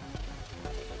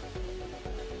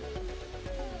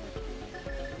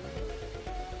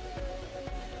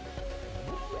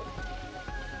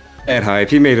 And hype,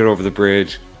 he made it over the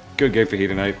bridge. Good game for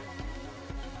FajitaKnight.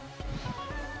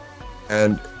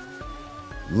 And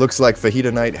looks like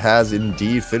FajitaKnight has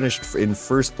indeed finished in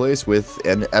first place with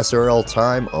an SRL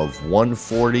time of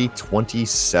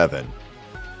 140.27.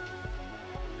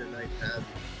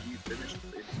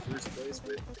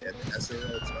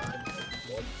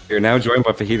 You're now joined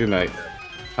by FajitaKnight.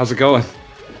 How's it going?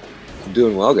 I'm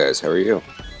doing well, guys. How are you?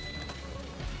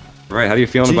 Right, how are you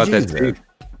feeling about that seat?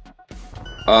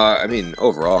 I mean,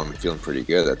 overall, I'm feeling pretty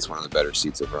good. That's one of the better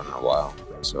seats I've run in a while.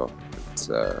 So it's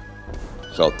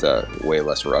felt way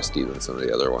less rusty than some of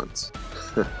the other ones.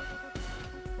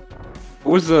 What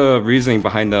was the reasoning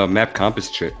behind the map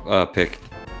compass pick?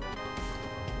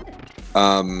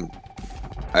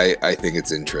 I think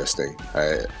it's interesting.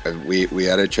 We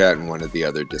had a chat in one of the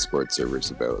other Discord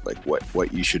servers about like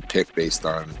what you should pick based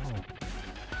on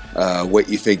what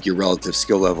you think your relative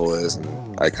skill level is,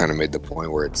 and I kind of made the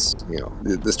point where it's, you know,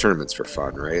 this tournament's for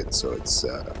fun, right? So it's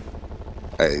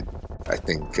I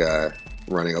think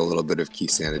running a little bit of Key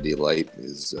Sanity Light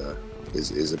is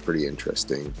a pretty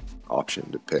interesting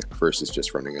option to pick versus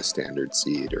just running a standard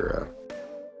seed or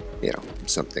you know,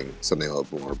 something a little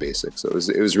bit more basic. So it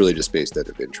was really just based out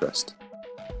of interest.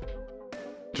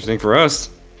 Interesting for us.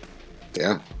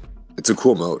 Yeah, it's a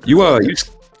cool mode. You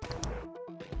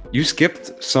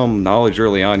skipped some knowledge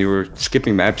early on. You were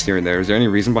skipping maps here and there. Is there any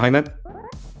reason behind that?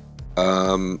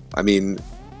 I mean,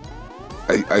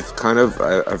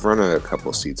 I've run a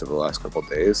couple seeds over the last couple of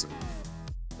days.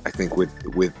 I think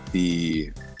with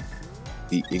the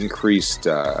increased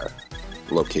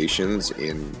locations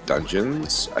in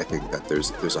dungeons, I think that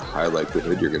there's a high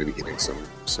likelihood you're going to be getting some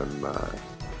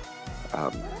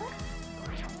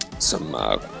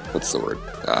what's the word,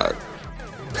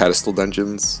 pedestal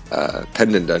dungeons,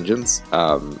 pendant dungeons,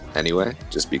 anyway,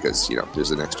 just because, you know,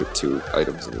 there's an extra 2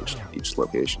 items in each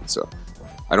location. So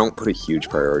I don't put a huge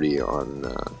priority on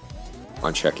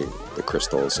checking the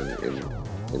crystals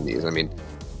in these. I mean,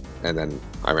 and then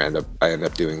I end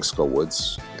up doing Skull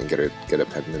Woods and get a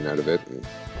pendant out of it, and,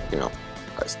 you know,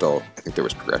 I think there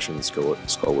was progression in Skull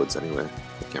Woods anyway.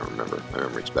 I can't remember. My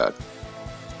memory's bad.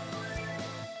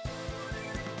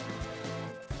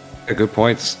 Yeah, good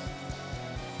points.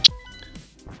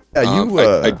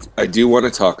 Yeah, I do want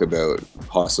to talk about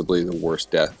possibly the worst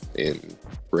death in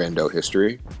rando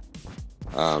history.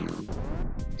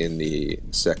 In the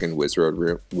second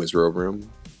Wizroad room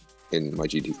in my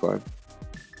GT climb.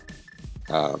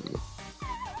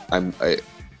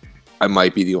 I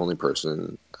might be the only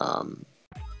person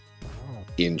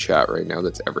in chat right now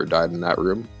that's ever died in that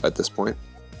room at this point.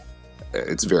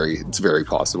 It's very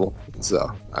possible.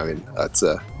 So I mean,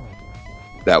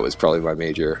 that was probably my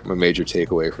major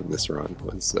takeaway from this run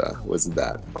was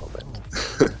that moment.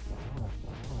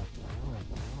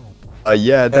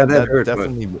 Yeah, that hurt,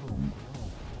 definitely.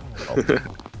 Oh,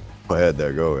 go ahead.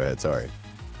 Sorry.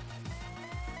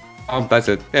 That's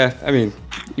it. Yeah, I mean,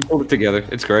 you pulled it together.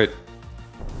 It's great.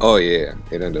 Oh yeah,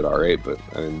 it ended all right, but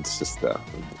I mean, it's just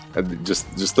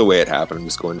just the way it happened. I'm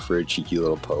just going for a cheeky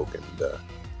little poke, and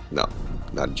no,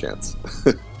 not a chance.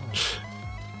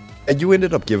 And you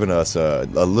ended up giving us a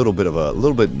little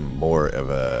bit more of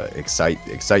a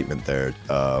excitement there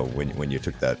when you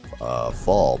took that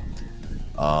fall.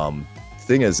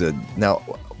 Thing is, now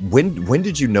when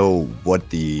did you know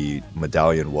what the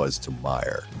medallion was to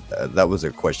Meyer? That was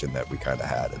a question that we kind of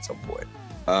had at some point.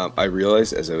 I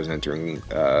realized as I was entering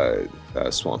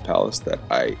Swamp Palace that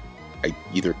I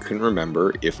either couldn't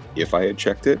remember if I had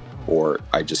checked it, or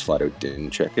I just flat out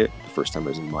didn't check it the first time I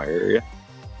was in my area,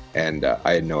 and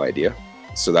I had no idea.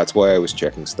 So that's why I was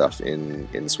checking stuff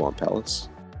in Swamp Palace,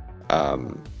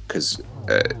 because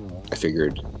I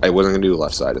figured I wasn't gonna do the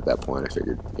left side at that point. I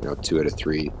figured, you know, 2 out of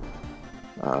 3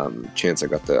 chance I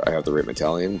have the right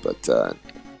medallion, but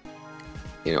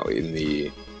you know, in the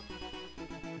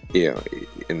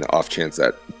off chance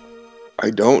that I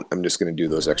don't, I'm just gonna do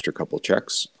those extra couple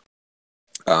checks.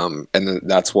 And then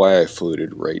that's why I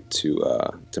floated right to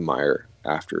Meyer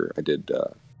after I did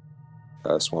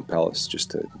Swamp Palace,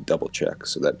 just to double check,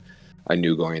 so that I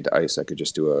knew going into ice I could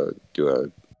just do a go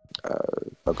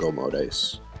mode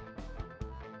ice.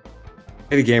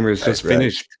 TheDaddyGamers just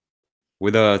finished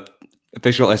with a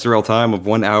official SRL time of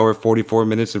 1 hour, 44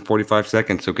 minutes, and 45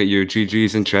 seconds. So get your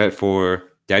GGs in chat for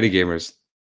TheDaddyGamers.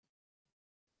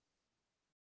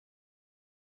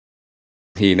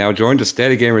 He now joined us.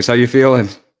 TheDaddyGamers, how you feeling?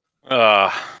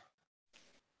 I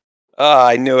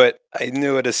knew it. I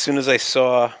knew it as soon as I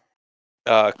saw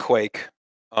Quake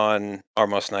on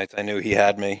Armos Nights. I knew he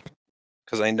had me,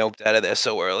 because I noped out of there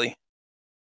so early.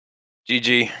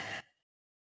 GG.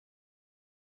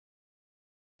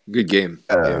 Good game.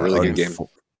 Yeah, really good game.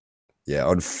 Yeah,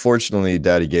 unfortunately,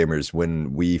 TheDaddyGamers,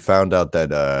 when we found out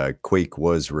that Quake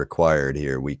was required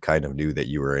here, we kind of knew that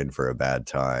you were in for a bad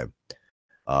time.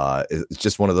 It's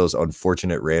just one of those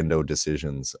unfortunate rando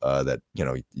decisions that, you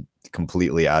know,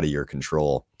 completely out of your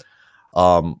control.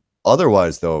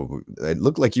 Otherwise, though, it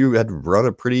looked like you had run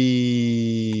a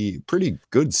pretty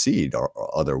good seed.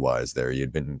 Otherwise, there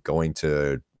you'd been going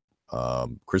to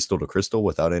crystal to crystal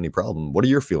without any problem. What are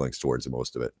your feelings towards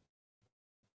most of it?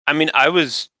 I mean, I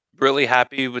was really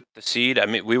happy with the seed. I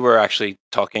mean, we were actually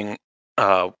talking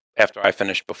after I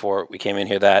finished, before we came in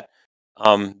here, that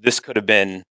this could have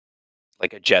been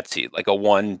like a jet seed, like a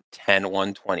 110,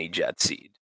 120 jet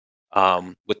seed,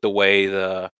 with the way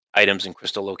the items and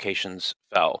crystal locations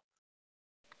fell.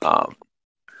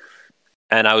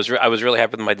 And I was really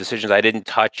happy with my decisions. I didn't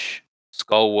touch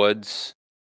Skull Woods.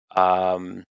 Yeah,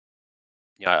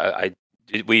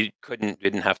 we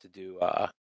didn't have to do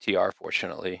TR,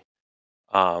 fortunately.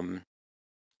 And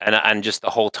just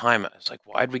the whole time I was like,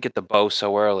 why'd we get the bow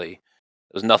so early?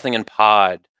 There was nothing in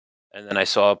pod, and then I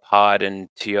saw pod and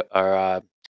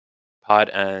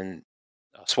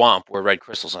swamp were red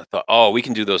crystals, and I thought, oh, we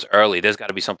can do those early. There's got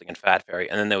to be something in Fat Fairy,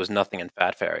 and then there was nothing in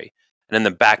Fat Fairy. And in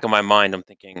the back of my mind, I'm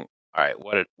thinking, all right,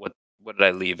 what did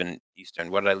I leave in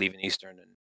Eastern? What did I leave in Eastern?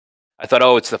 And I thought,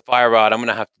 oh, it's the fire rod. I'm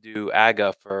gonna have to do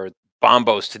Aga for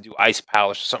Bombos to do ice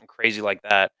polish or something crazy like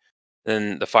that.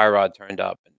 Then the fire rod turned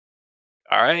up, and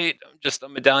all right, I'm just a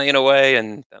medallion away,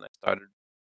 and then I started,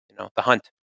 the hunt.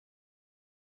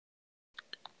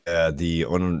 The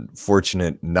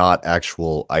unfortunate, not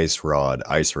actual ice rod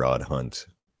hunt,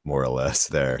 more or less.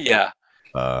 There. Yeah,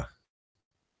 Uh,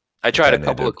 I tried a ended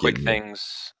couple up of quick getting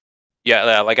things.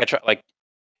 Yeah, like I tried, like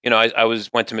I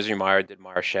went to Misery Mire, did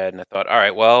Mire Shed, and I thought, all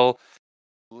right, well,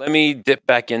 let me dip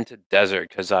back into Desert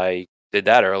because I did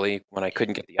that early when I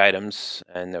couldn't get the items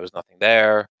and there was nothing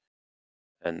there.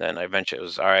 And then I eventually it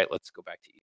was all right. Let's go back to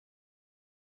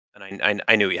Eden. And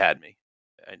I knew he had me.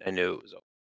 I knew it was over.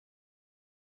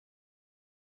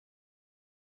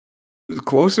 It was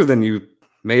closer than you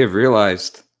may have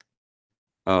realized.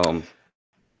 It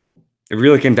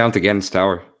really came down to Ganon's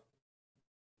Tower.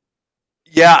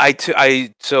 Yeah,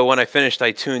 so when I finished,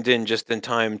 I tuned in just in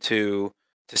time to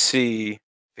see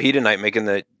FajitaKnight making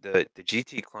the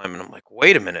GT climb, and I'm like,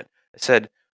 wait a minute. I said,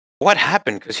 what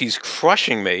happened? Because he's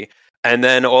crushing me. And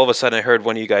then all of a sudden, I heard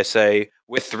one of you guys say,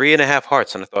 with 3.5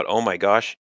 hearts, and I thought, oh my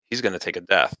gosh, he's going to take a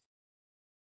death.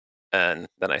 And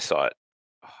then I saw it.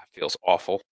 Oh, it feels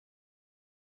awful.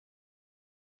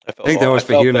 I think that was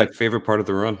FajitaKnight's favorite part of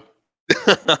the run.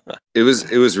 It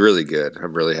was really good.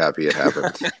 I'm really happy it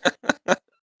happened.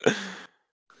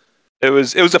 It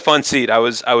was a fun seed. I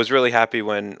was really happy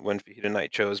when FajitaKnight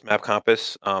chose Map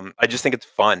Compass. I just think it's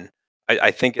fun.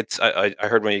 I think it's I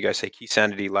heard one of you guys say Key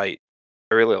Sanity Light.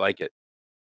 I really like it.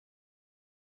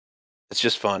 It's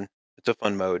just fun. It's a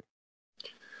fun mode.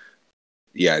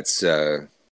 Yeah, it's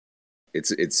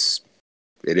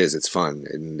fun,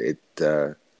 and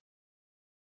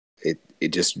it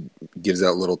just gives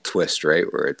that little twist, right?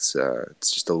 Where it's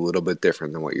just a little bit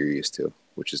different than what you're used to,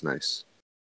 which is nice.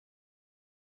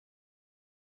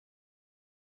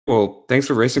 Well, thanks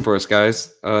for racing for us,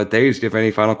 guys. Dave, do you have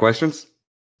any final questions?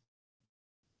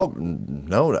 Oh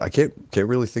no, I can't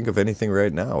really think of anything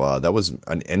right now. That was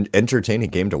an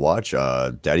entertaining game to watch.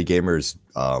 Daddy Gamers,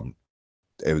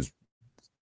 it was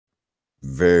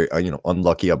very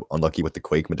unlucky with the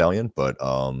Quake medallion, but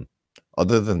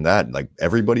other than that, like,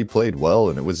 everybody played well,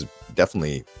 and it was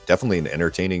definitely an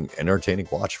entertaining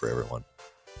watch for everyone.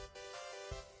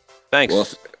 Thanks. Well,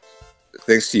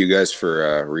 thanks to you guys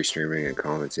for restreaming and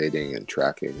commentating and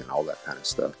tracking and all that kind of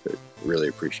stuff. I really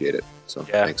appreciate it. So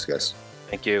yeah. Thanks, guys.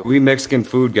 Thank you. We Mexican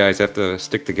food guys have to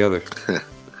stick together.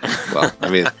 Well, I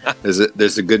mean,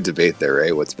 there's a good debate there,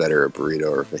 right? What's better, a burrito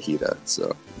or a fajita?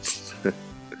 So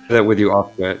that with you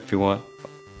off that if you want.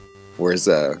 Where's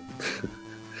our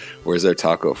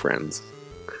taco friends?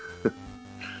 All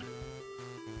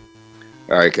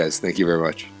right, guys. Thank you very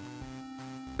much.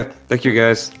 Thank you,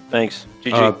 guys. Thanks.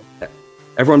 GG.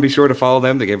 Everyone be sure to follow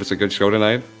them. They gave us a good show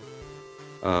tonight.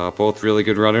 Both really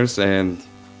good runners, and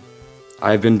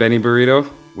I've been Benny Burrito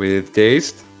with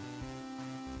Dazed.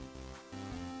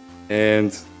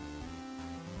 And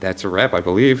that's a wrap, I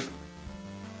believe.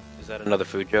 Is that another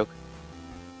food joke?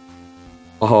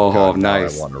 Oh, God,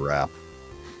 nice. I want to wrap.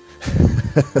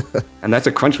 And that's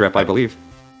a crunch wrap, I believe.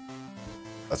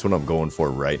 That's what I'm going for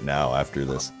right now after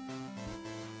this.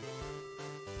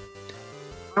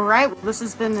 All right. Well, this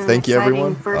has been an Thank you,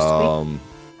 everyone. first week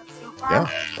so far. Yeah,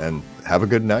 and have a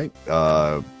good night.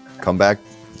 Come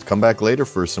back later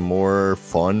for some more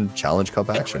fun Challenge Cup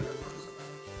action.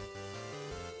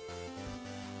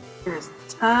 There's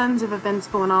tons of events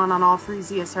going on all 3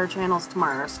 ZSR channels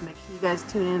tomorrow, so make sure you guys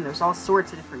tune in. There's all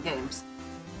sorts of different games.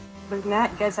 Other than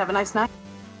that, you guys have a nice night.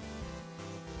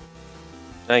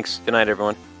 Thanks. Good night,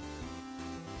 everyone.